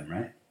 B-L-U-M,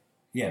 right?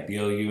 Yeah,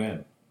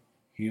 B-L-U-M.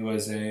 He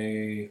was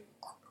a...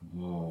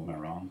 Am I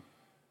wrong?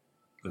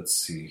 Let's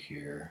see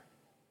here.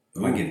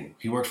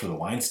 He worked for the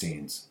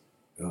Weinsteins.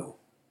 Oh.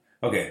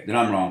 Okay, then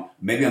I'm wrong.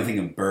 Maybe I'm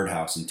thinking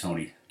Birdhouse and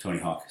Tony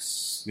Hawk.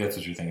 That's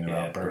what you're thinking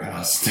about,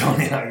 Birdhouse.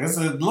 Tony Hawk. This is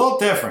a little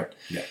different.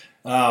 Yeah.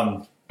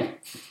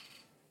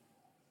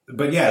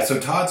 But yeah, so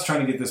Todd's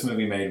trying to get this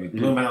movie made with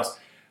Blumhouse.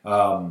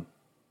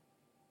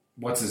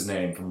 What's his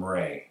name from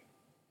Ray?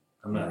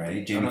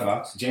 Jamie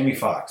Foxx? Jamie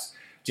Foxx.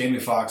 Jamie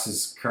Foxx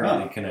is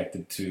currently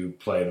connected to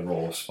play the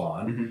role of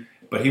Spawn,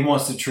 but he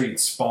wants to treat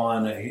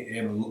Spawn.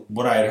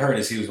 What I had heard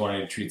is he was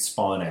wanting to treat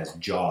Spawn as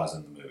Jaws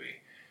in the movie.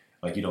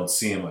 Like you don't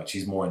see him much.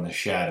 He's more in the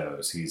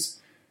shadows. He's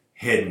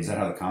hidden. Is that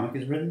how the comic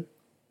is written?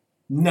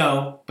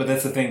 No, but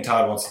that's the thing.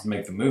 Todd wants to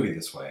make the movie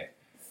this way,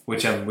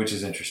 which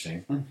is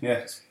interesting.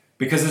 Yes.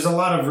 Because there's a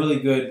lot of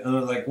really good,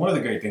 one of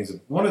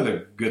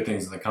the good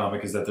things in the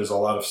comic is that there's a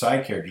lot of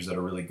side characters that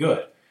are really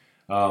good.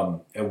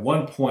 At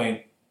one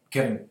point,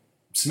 Kevin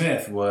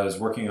Smith was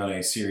working on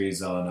a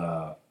series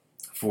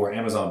for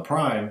Amazon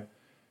Prime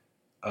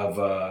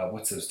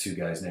what's those two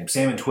guys' names?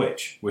 Sam and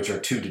Twitch, which are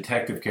two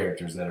detective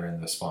characters that are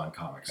in the Spawn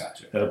comics.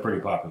 Gotcha. That are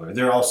pretty popular.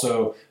 They're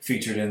also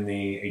featured in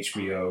the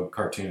HBO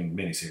cartoon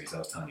miniseries I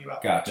was telling you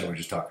about. Gotcha. That we were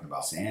just talking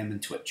about. Sam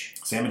and Twitch.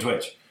 Sam and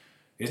Twitch.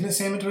 Isn't it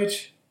Sam and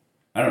Twitch?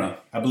 I don't know.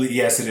 I believe,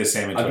 yes, it is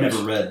Sam and Twitch. I've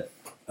never read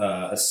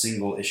a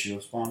single issue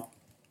of Spawn.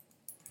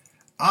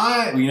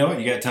 You know what?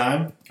 You got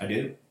time? I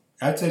do.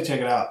 I'd say check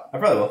it out. I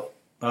probably will.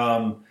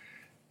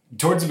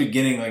 Towards the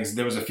beginning, like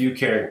there was a few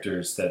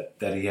characters that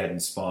he had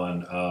in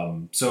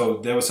Spawn. So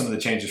there was some of the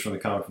changes from the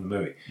comic from the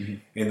movie. Mm-hmm.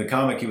 In the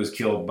comic,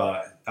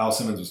 Al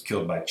Simmons was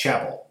killed by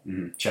Chapel.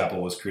 Mm-hmm.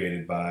 Chapel was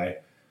created by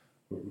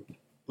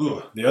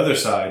the other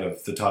side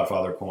of the Todd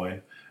Father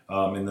coin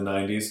in the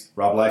 90s,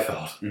 Rob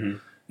Liefeld. Mm-hmm.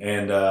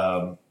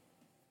 And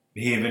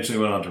he eventually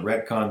went on to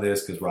retcon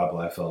this because Rob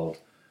Liefeld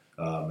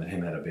and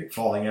him had a big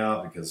falling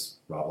out because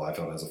Rob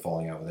Liefeld has a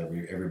falling out with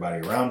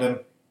everybody around him.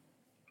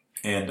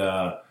 And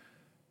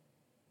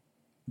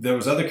there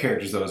was other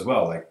characters though as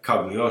well, like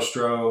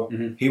Cagliostro.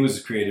 Mm-hmm. He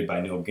was created by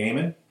Neil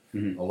Gaiman,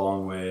 Mm-hmm.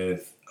 along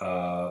with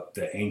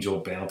the angel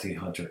bounty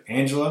hunter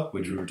Angela,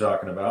 which we were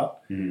talking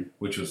about, Mm-hmm.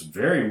 which was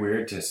very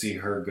weird to see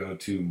her go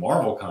to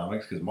Marvel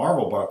Comics because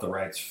Marvel bought the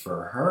rights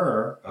for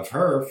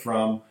her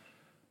from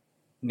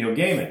Neil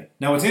Gaiman.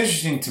 Now, what's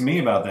interesting to me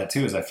about that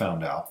too is I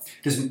found out.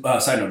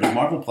 Side note: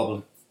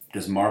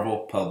 Does Marvel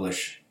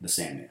publish the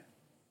Sandman?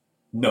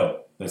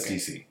 No, that's Okay.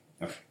 DC.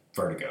 Okay.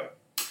 Vertigo.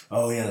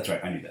 Oh yeah, that's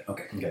right. I knew that.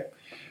 Okay. Okay.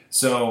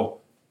 So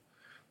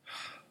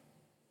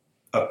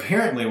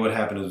apparently what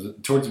happened is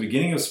towards the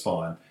beginning of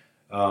Spawn,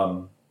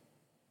 Todd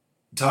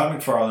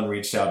McFarlane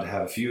reached out to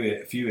have a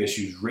few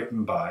issues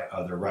written by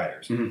other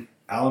writers. Mm-hmm.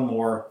 Alan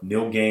Moore,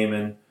 Neil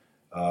Gaiman.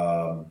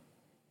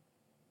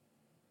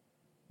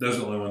 Those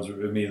are the only ones that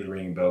immediately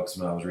ringing bells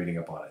when I was reading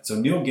up on it. So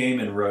Neil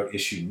Gaiman wrote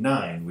issue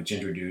 9, which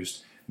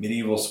introduced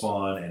Medieval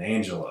Spawn and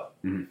Angela,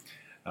 and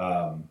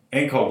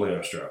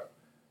Cagliostro.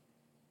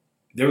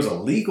 There was a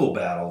legal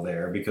battle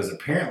there because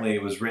apparently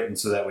it was written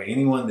so that way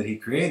anyone that he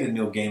created,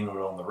 Neil Gaiman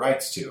would own the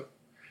rights to.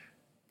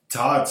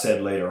 Todd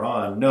said later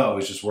on, no,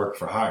 it's just work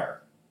for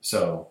hire.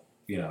 So,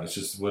 it's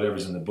just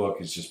whatever's in the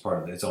book is just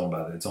part of it. It's owned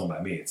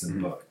by me. It's in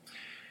the book.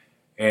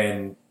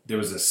 And there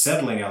was a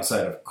settling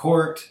outside of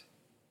court,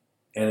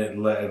 and it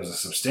was a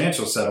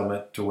substantial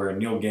settlement to where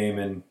Neil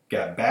Gaiman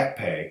got back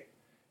pay,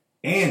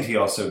 and he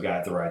also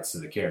got the rights to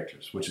the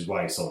characters, which is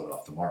why he sold it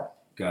off to Marvel.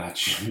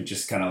 Gotcha.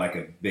 Just kind of like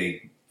a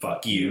big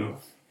fuck you.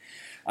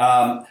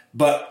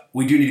 But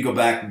we do need to go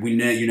back.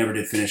 You never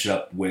did finish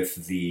up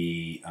with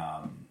the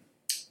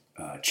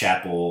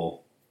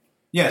Chapel.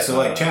 Yeah,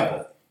 so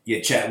Chapel.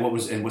 Yeah,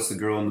 what's the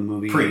girl in the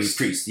movie?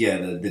 Priest. Yeah,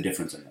 the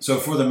difference in it. So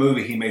for the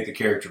movie, he made the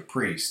character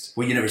Priest.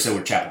 Well, you never said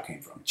where Chapel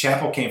came from.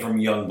 Chapel came from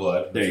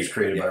Youngblood, which was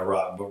created yeah.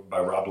 by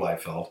Rob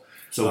Liefeld.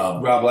 So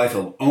Rob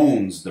Liefeld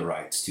owns the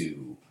rights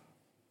to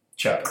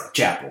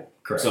Chapel.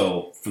 Correct.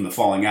 So from the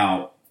falling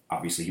out,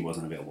 obviously he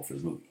wasn't available for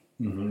the movie.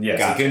 Mm-hmm. Yes,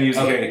 Gotcha. he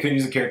couldn't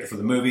use the character for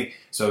the movie.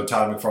 So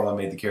Todd McFarlane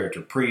made the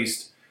character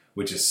Priest,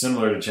 which is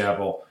similar to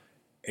Chapel,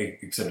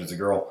 except it's a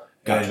girl.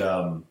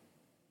 Gotcha.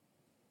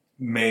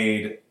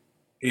 And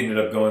ended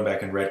up going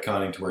back and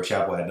retconning to where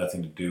Chapel had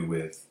nothing to do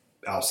with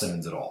Al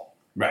Simmons at all.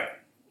 Right.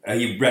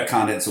 He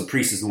retconned it, so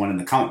Priest is the one in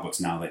the comic books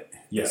now that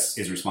Yes.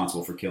 is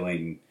responsible for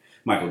killing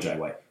Michael Jai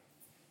White.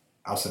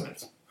 Al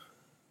Simmons.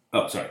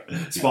 Oh, sorry.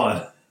 Spawn.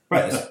 Yeah.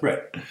 Right. Right.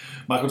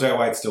 Michael Jai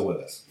White's still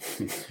with us.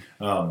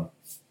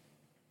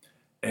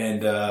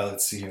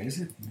 Let's see here.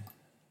 Is it?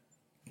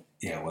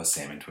 Yeah, it was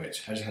Sam and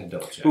Twitch. I just had to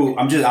double check. Ooh,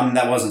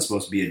 that wasn't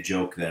supposed to be a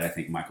joke that I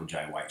think Michael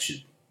Jai White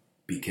should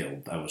be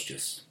killed. I was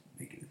just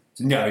thinking.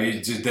 No,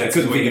 that's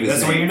the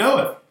way you know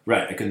him.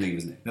 Right, I couldn't think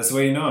of his name. That's the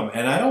way you know him.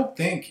 And I want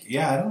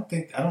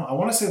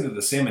to say that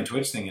the Sam and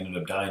Twitch thing ended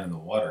up dying in the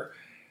water.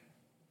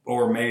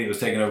 Or maybe it was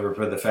taken over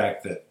for the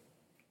fact that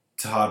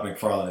Todd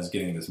McFarlane is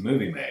getting this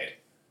movie made.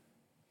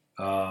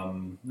 Let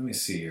me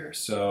see here.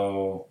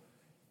 So,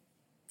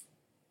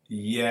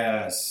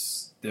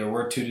 yes, there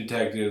were two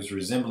detectives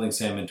resembling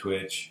Sam and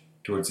Twitch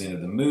towards the end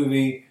of the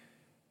movie.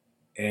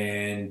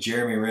 And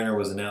Jeremy Renner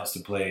was announced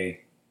to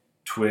play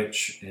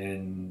Twitch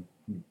in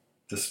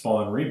the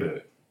Spawn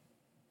reboot.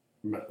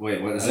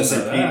 Wait, what is this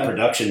in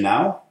production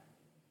now?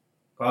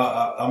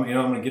 I'm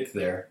going to get to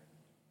there.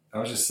 I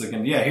was just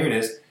thinking, yeah, here it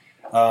is.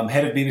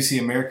 Head of BBC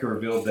America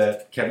revealed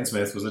that Kevin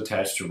Smith was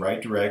attached to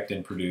write, direct,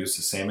 and produce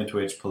a Sam and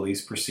Twitch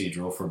police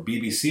procedural for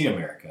BBC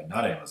America,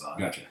 not Amazon.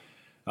 Gotcha.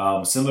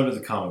 Similar to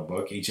the comic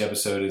book, each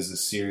episode of the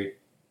series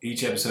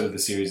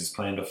is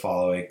planned to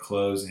follow a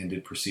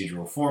close-ended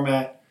procedural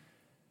format.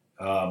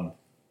 Don't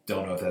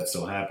know if that's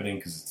still happening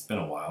because it's been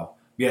a while.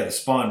 Yeah, the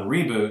Spawn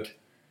reboot.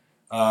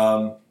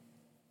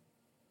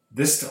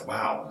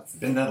 It's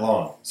been that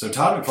long. So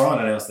Todd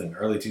McFarlane announced it in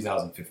early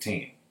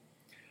 2015.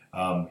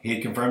 He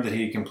had confirmed that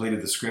he had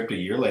completed the script a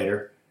year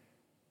later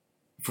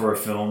for a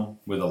film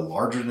with a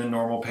larger than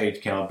normal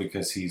page count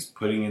because he's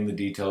putting in the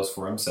details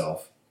for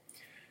himself.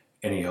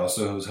 And he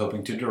also was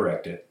hoping to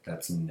direct it.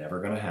 That's never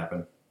going to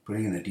happen.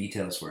 putting in the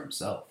details for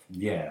himself.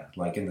 Yeah,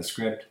 like in the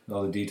script,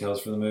 all the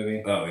details for the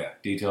movie. Oh, yeah.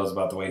 Details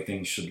about the way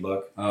things should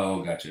look.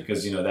 Oh, gotcha.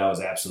 Because, that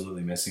was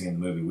absolutely missing in the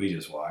movie we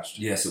just watched.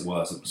 Yes, it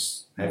was. It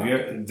was.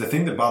 The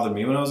thing that bothered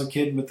me when I was a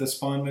kid with the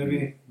Spawn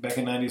movie back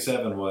in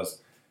 '97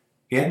 was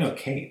he had no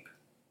cape.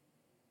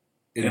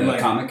 In the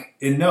comic?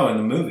 In the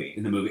movie.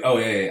 In the movie. Oh,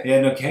 yeah. He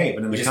had no cape.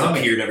 And in He the just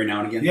comic, appeared every now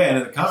and again? Yeah, and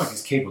in the comic,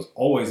 his cape was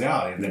always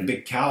out. He had that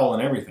big cowl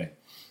and everything.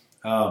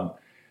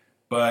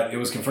 But it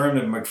was confirmed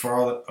that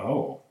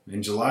McFarlane...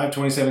 in July of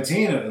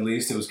 2017, at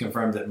least, it was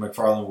confirmed that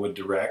McFarlane would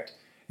direct.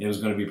 It was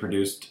going to be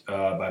produced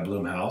by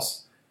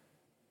Blumhouse.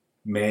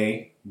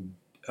 May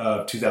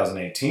of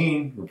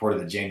 2018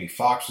 reported that Jamie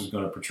Foxx was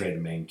going to portray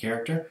the main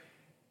character,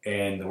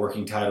 and the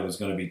working title was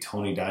going to be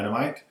Tony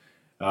Dynamite.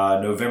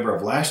 November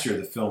of last year,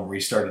 the film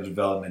restarted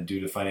development due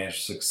to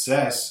financial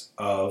success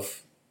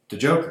of The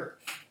Joker.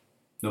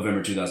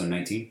 November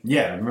 2019?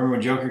 Yeah, remember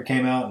when Joker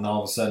came out and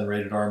all of a sudden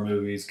rated R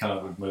movies,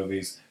 comic book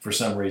movies, for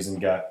some reason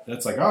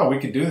that's like, oh, we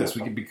could do this.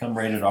 We could become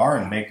rated R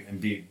and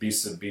be You mean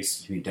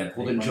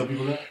Deadpool didn't show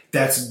people that?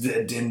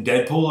 Didn't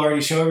Deadpool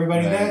already show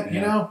everybody that,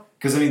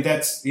 Because,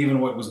 that's even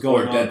what was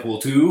going on. Or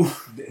Deadpool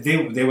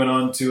 2? They went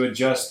on to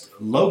adjust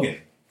Logan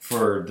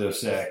for the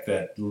fact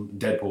that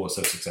Deadpool was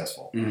so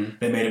successful. Mm-hmm.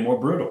 They made it more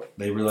brutal.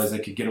 They realized they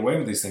could get away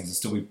with these things and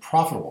still be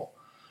profitable.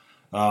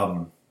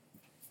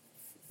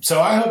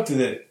 So I hope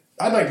that...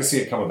 I'd like to see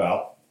it come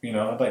about.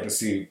 I'd like to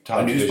see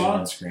Todd Division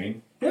on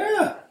screen.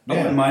 Yeah, I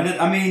wouldn't mind it.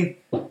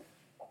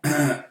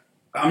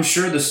 I'm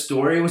sure the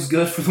story was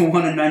good for the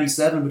one in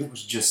 '97, but it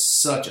was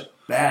just such a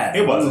bad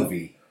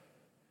movie.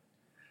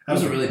 It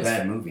was a really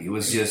bad movie. It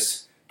was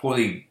just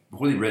poorly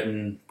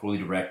written, poorly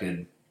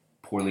directed,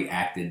 poorly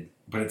acted.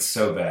 But it's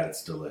so bad,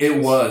 it's delicious.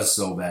 It was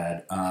so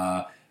bad.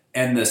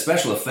 And the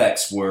special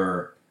effects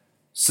were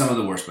some of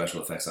the worst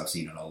special effects I've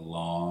seen in a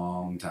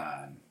long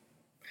time.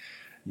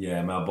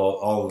 Yeah,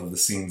 all of the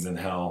scenes in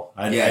hell.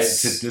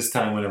 This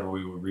time, whenever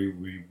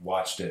we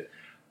watched it,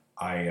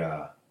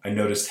 I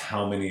noticed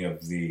how many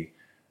of the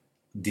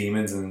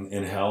demons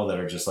in hell that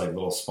are just like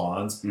little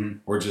spawns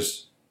were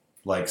just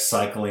like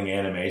cycling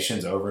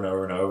animations over and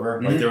over and over.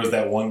 Mm-hmm. Like there was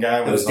that one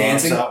guy with his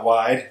arms out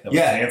wide that was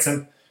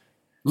dancing.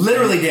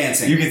 Literally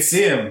dancing. You could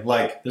see him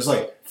there's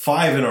like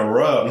 5 in a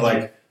row.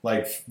 Mm-hmm.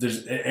 Like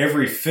there's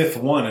every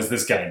 5th one is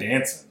this guy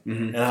dancing.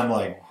 Mm-hmm. And I'm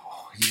like,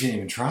 you didn't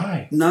even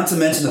try. Not to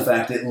mention the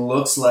fact that it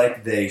looks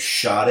like they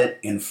shot it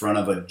in front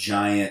of a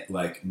giant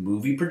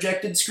movie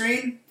projected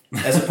screen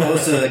as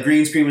opposed to a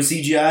green screen with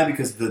CGI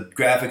because the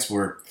graphics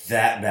were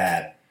that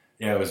bad.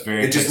 Yeah, it was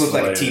very... It just looked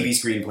like a TV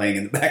screen playing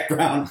in the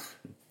background.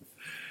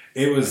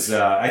 It was...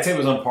 I'd say it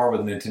was on par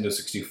with Nintendo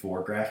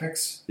 64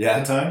 graphics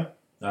at the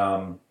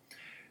time.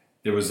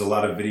 There was a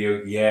lot of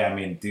video... Yeah,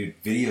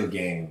 video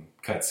game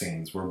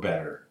cutscenes were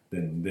better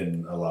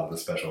than a lot of the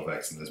special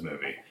effects in this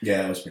movie.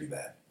 Yeah, it was pretty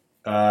bad.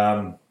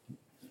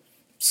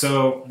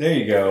 So there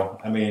you go.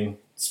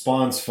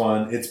 Spawn's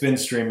fun. It's been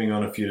streaming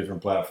on a few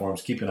different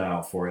platforms. Keep an eye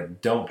out for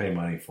it. Don't pay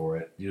money for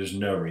it. There's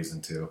no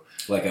reason to.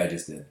 Like I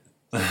just did.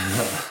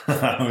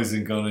 I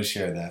wasn't going to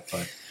share that,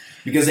 but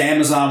because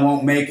Amazon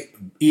won't make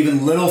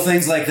even little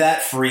things like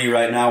that free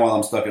right now while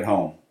I'm stuck at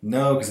home.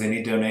 No, because they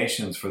need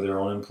donations for their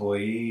own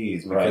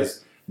employees.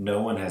 Because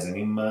no one has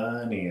any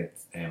money at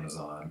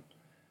Amazon.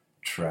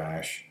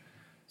 Trash.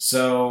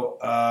 So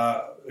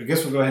I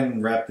guess we'll go ahead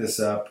and wrap this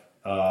up.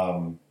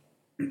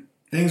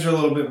 Things are a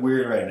little bit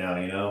weird right now,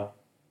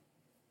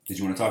 Did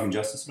you want to talk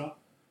Injustice at all?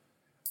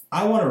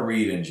 I want to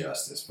read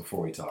Injustice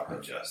before we talk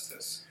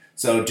Injustice.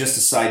 So just a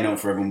side note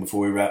for everyone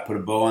before we put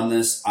a bow on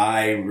this.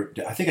 I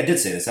think I did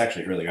say this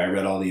actually earlier. I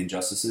read all the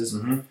Injustices.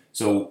 Mm-hmm.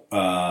 So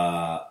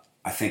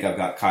I think I've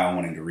got Kyle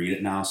wanting to read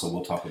it now, so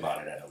we''t talk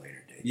about it at a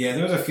later date. Yeah,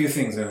 there was a few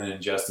things in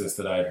Injustice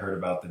that I had heard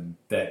about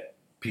that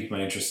piqued my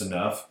interest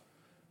enough.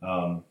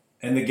 And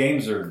the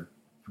games are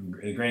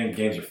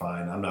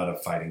fine. I'm not a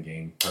fighting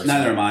game person.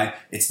 Neither am I.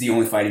 It's the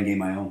only fighting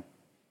game I own.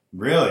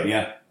 Really?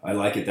 Yeah, I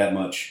like it that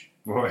much.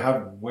 Well,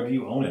 what do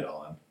you own it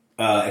on?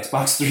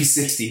 Xbox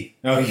 360.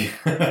 Oh,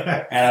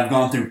 yeah. And I've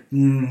gone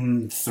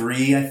through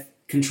 3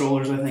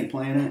 controllers, I think,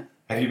 playing it.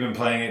 Have you been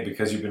playing it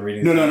because you've been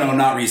reading? No,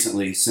 not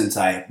recently. Since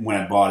when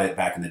I bought it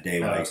back in the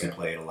day when I used to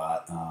play it a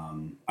lot.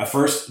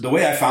 The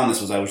way I found this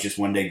was I was just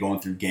one day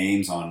going through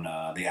games on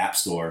the App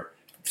Store.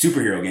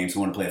 Superhero games who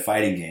want to play a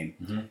fighting game.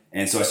 Mm-hmm.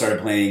 And so I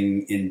started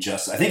playing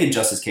Injustice. I think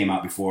Injustice came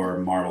out before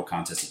Marvel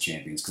Contest of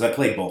Champions because I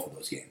played both of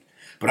those games.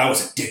 But I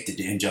was addicted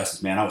to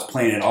Injustice, man. I was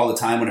playing it all the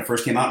time when it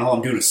first came out, and all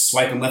I'm doing is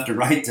swiping left and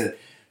right to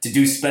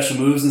do special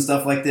moves and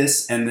stuff like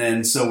this. And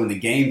then so when the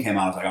game came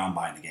out, I was like, I'm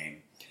buying the game.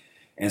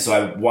 And so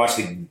I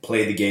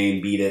played the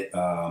game, beat it,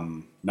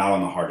 not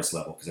on the hardest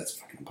level because that's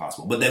fucking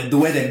impossible. But the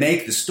way they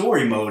make the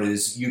story mode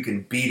is you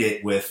can beat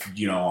it with,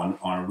 on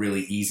a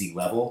really easy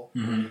level.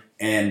 Mm-hmm.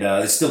 And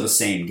it's still the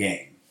same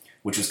game,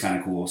 which was kind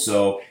of cool.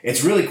 So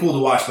it's really cool to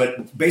watch.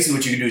 But basically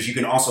what you can do is you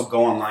can also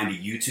go online to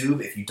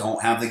YouTube if you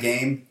don't have the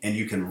game, and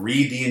you can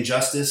read the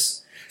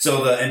Injustice.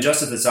 So the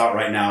Injustice that's out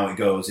right now, it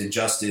goes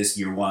Injustice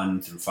Year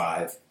 1 through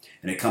 5.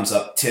 and it comes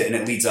up and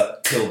it leads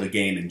up till the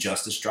game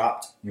Injustice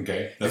dropped.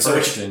 Okay. The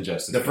first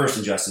Injustice. The first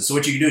Injustice. So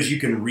what you can do is you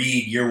can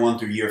read year 1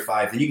 through year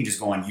 5, then you can just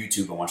go on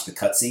YouTube and watch the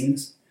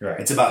cutscenes. Right.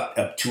 It's about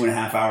a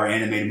 2.5 hour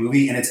animated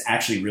movie, and it's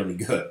actually really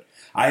good.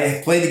 I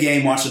have played the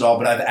game, watched it all,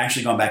 but I've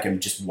actually gone back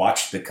and just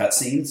watched the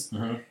cutscenes,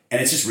 and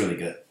it's just really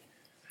good.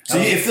 So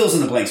it fills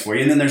in the blanks for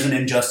you, and then there's an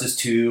Injustice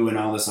 2 and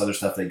all this other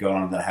stuff that go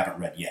on that I haven't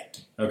read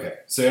yet. Okay.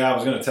 So I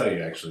was going to tell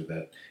you, actually,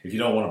 that if you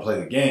don't want to play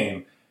the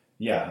game,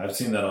 yeah, I've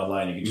seen that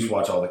online. You can just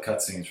watch all the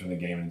cutscenes from the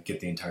game and get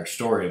the entire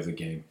story of the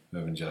game,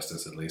 of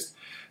Injustice at least.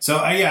 So,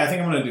 I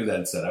think I'm going to do that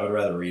instead. I would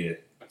rather read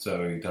it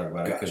so we can talk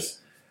about it. Because,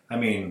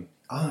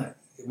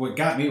 what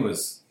got me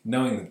was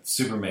knowing that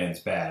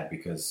Superman's bad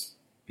because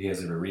he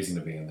has a reason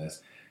to be in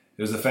this.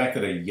 It was the fact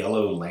that a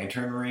yellow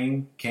lantern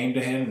ring came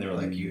to him, and they were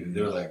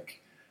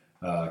like,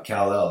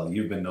 Kal-El,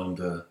 you've been known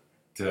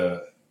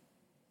to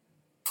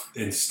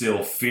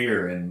instill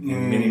fear in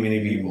many,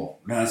 many people.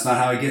 No, that's not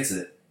how he gets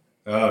it.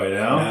 Oh, you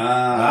know?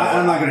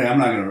 I'm not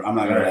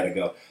gonna let it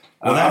go.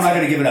 Well, I'm not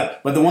gonna give it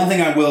up. But the one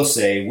thing I will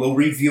say, we'll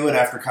review it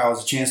after Kyle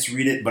has a chance to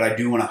read it. But I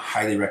do want to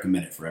highly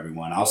recommend it for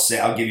everyone. I'll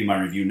give you my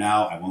review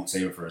now. I won't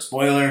save it for a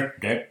spoiler.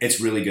 Okay, it's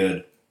really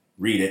good.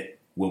 Read it.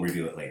 We'll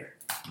review it later.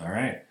 All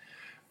right.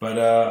 But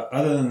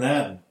other than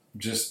that,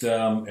 just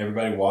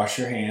everybody wash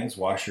your hands.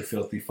 Wash your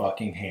filthy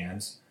fucking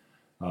hands.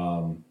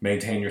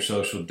 Maintain your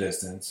social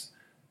distance,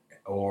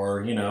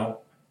 or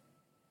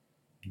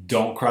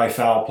don't cry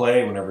foul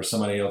play whenever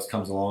somebody else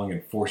comes along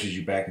and forces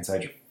you back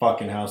inside your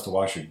fucking house to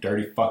wash your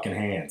dirty fucking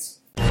hands.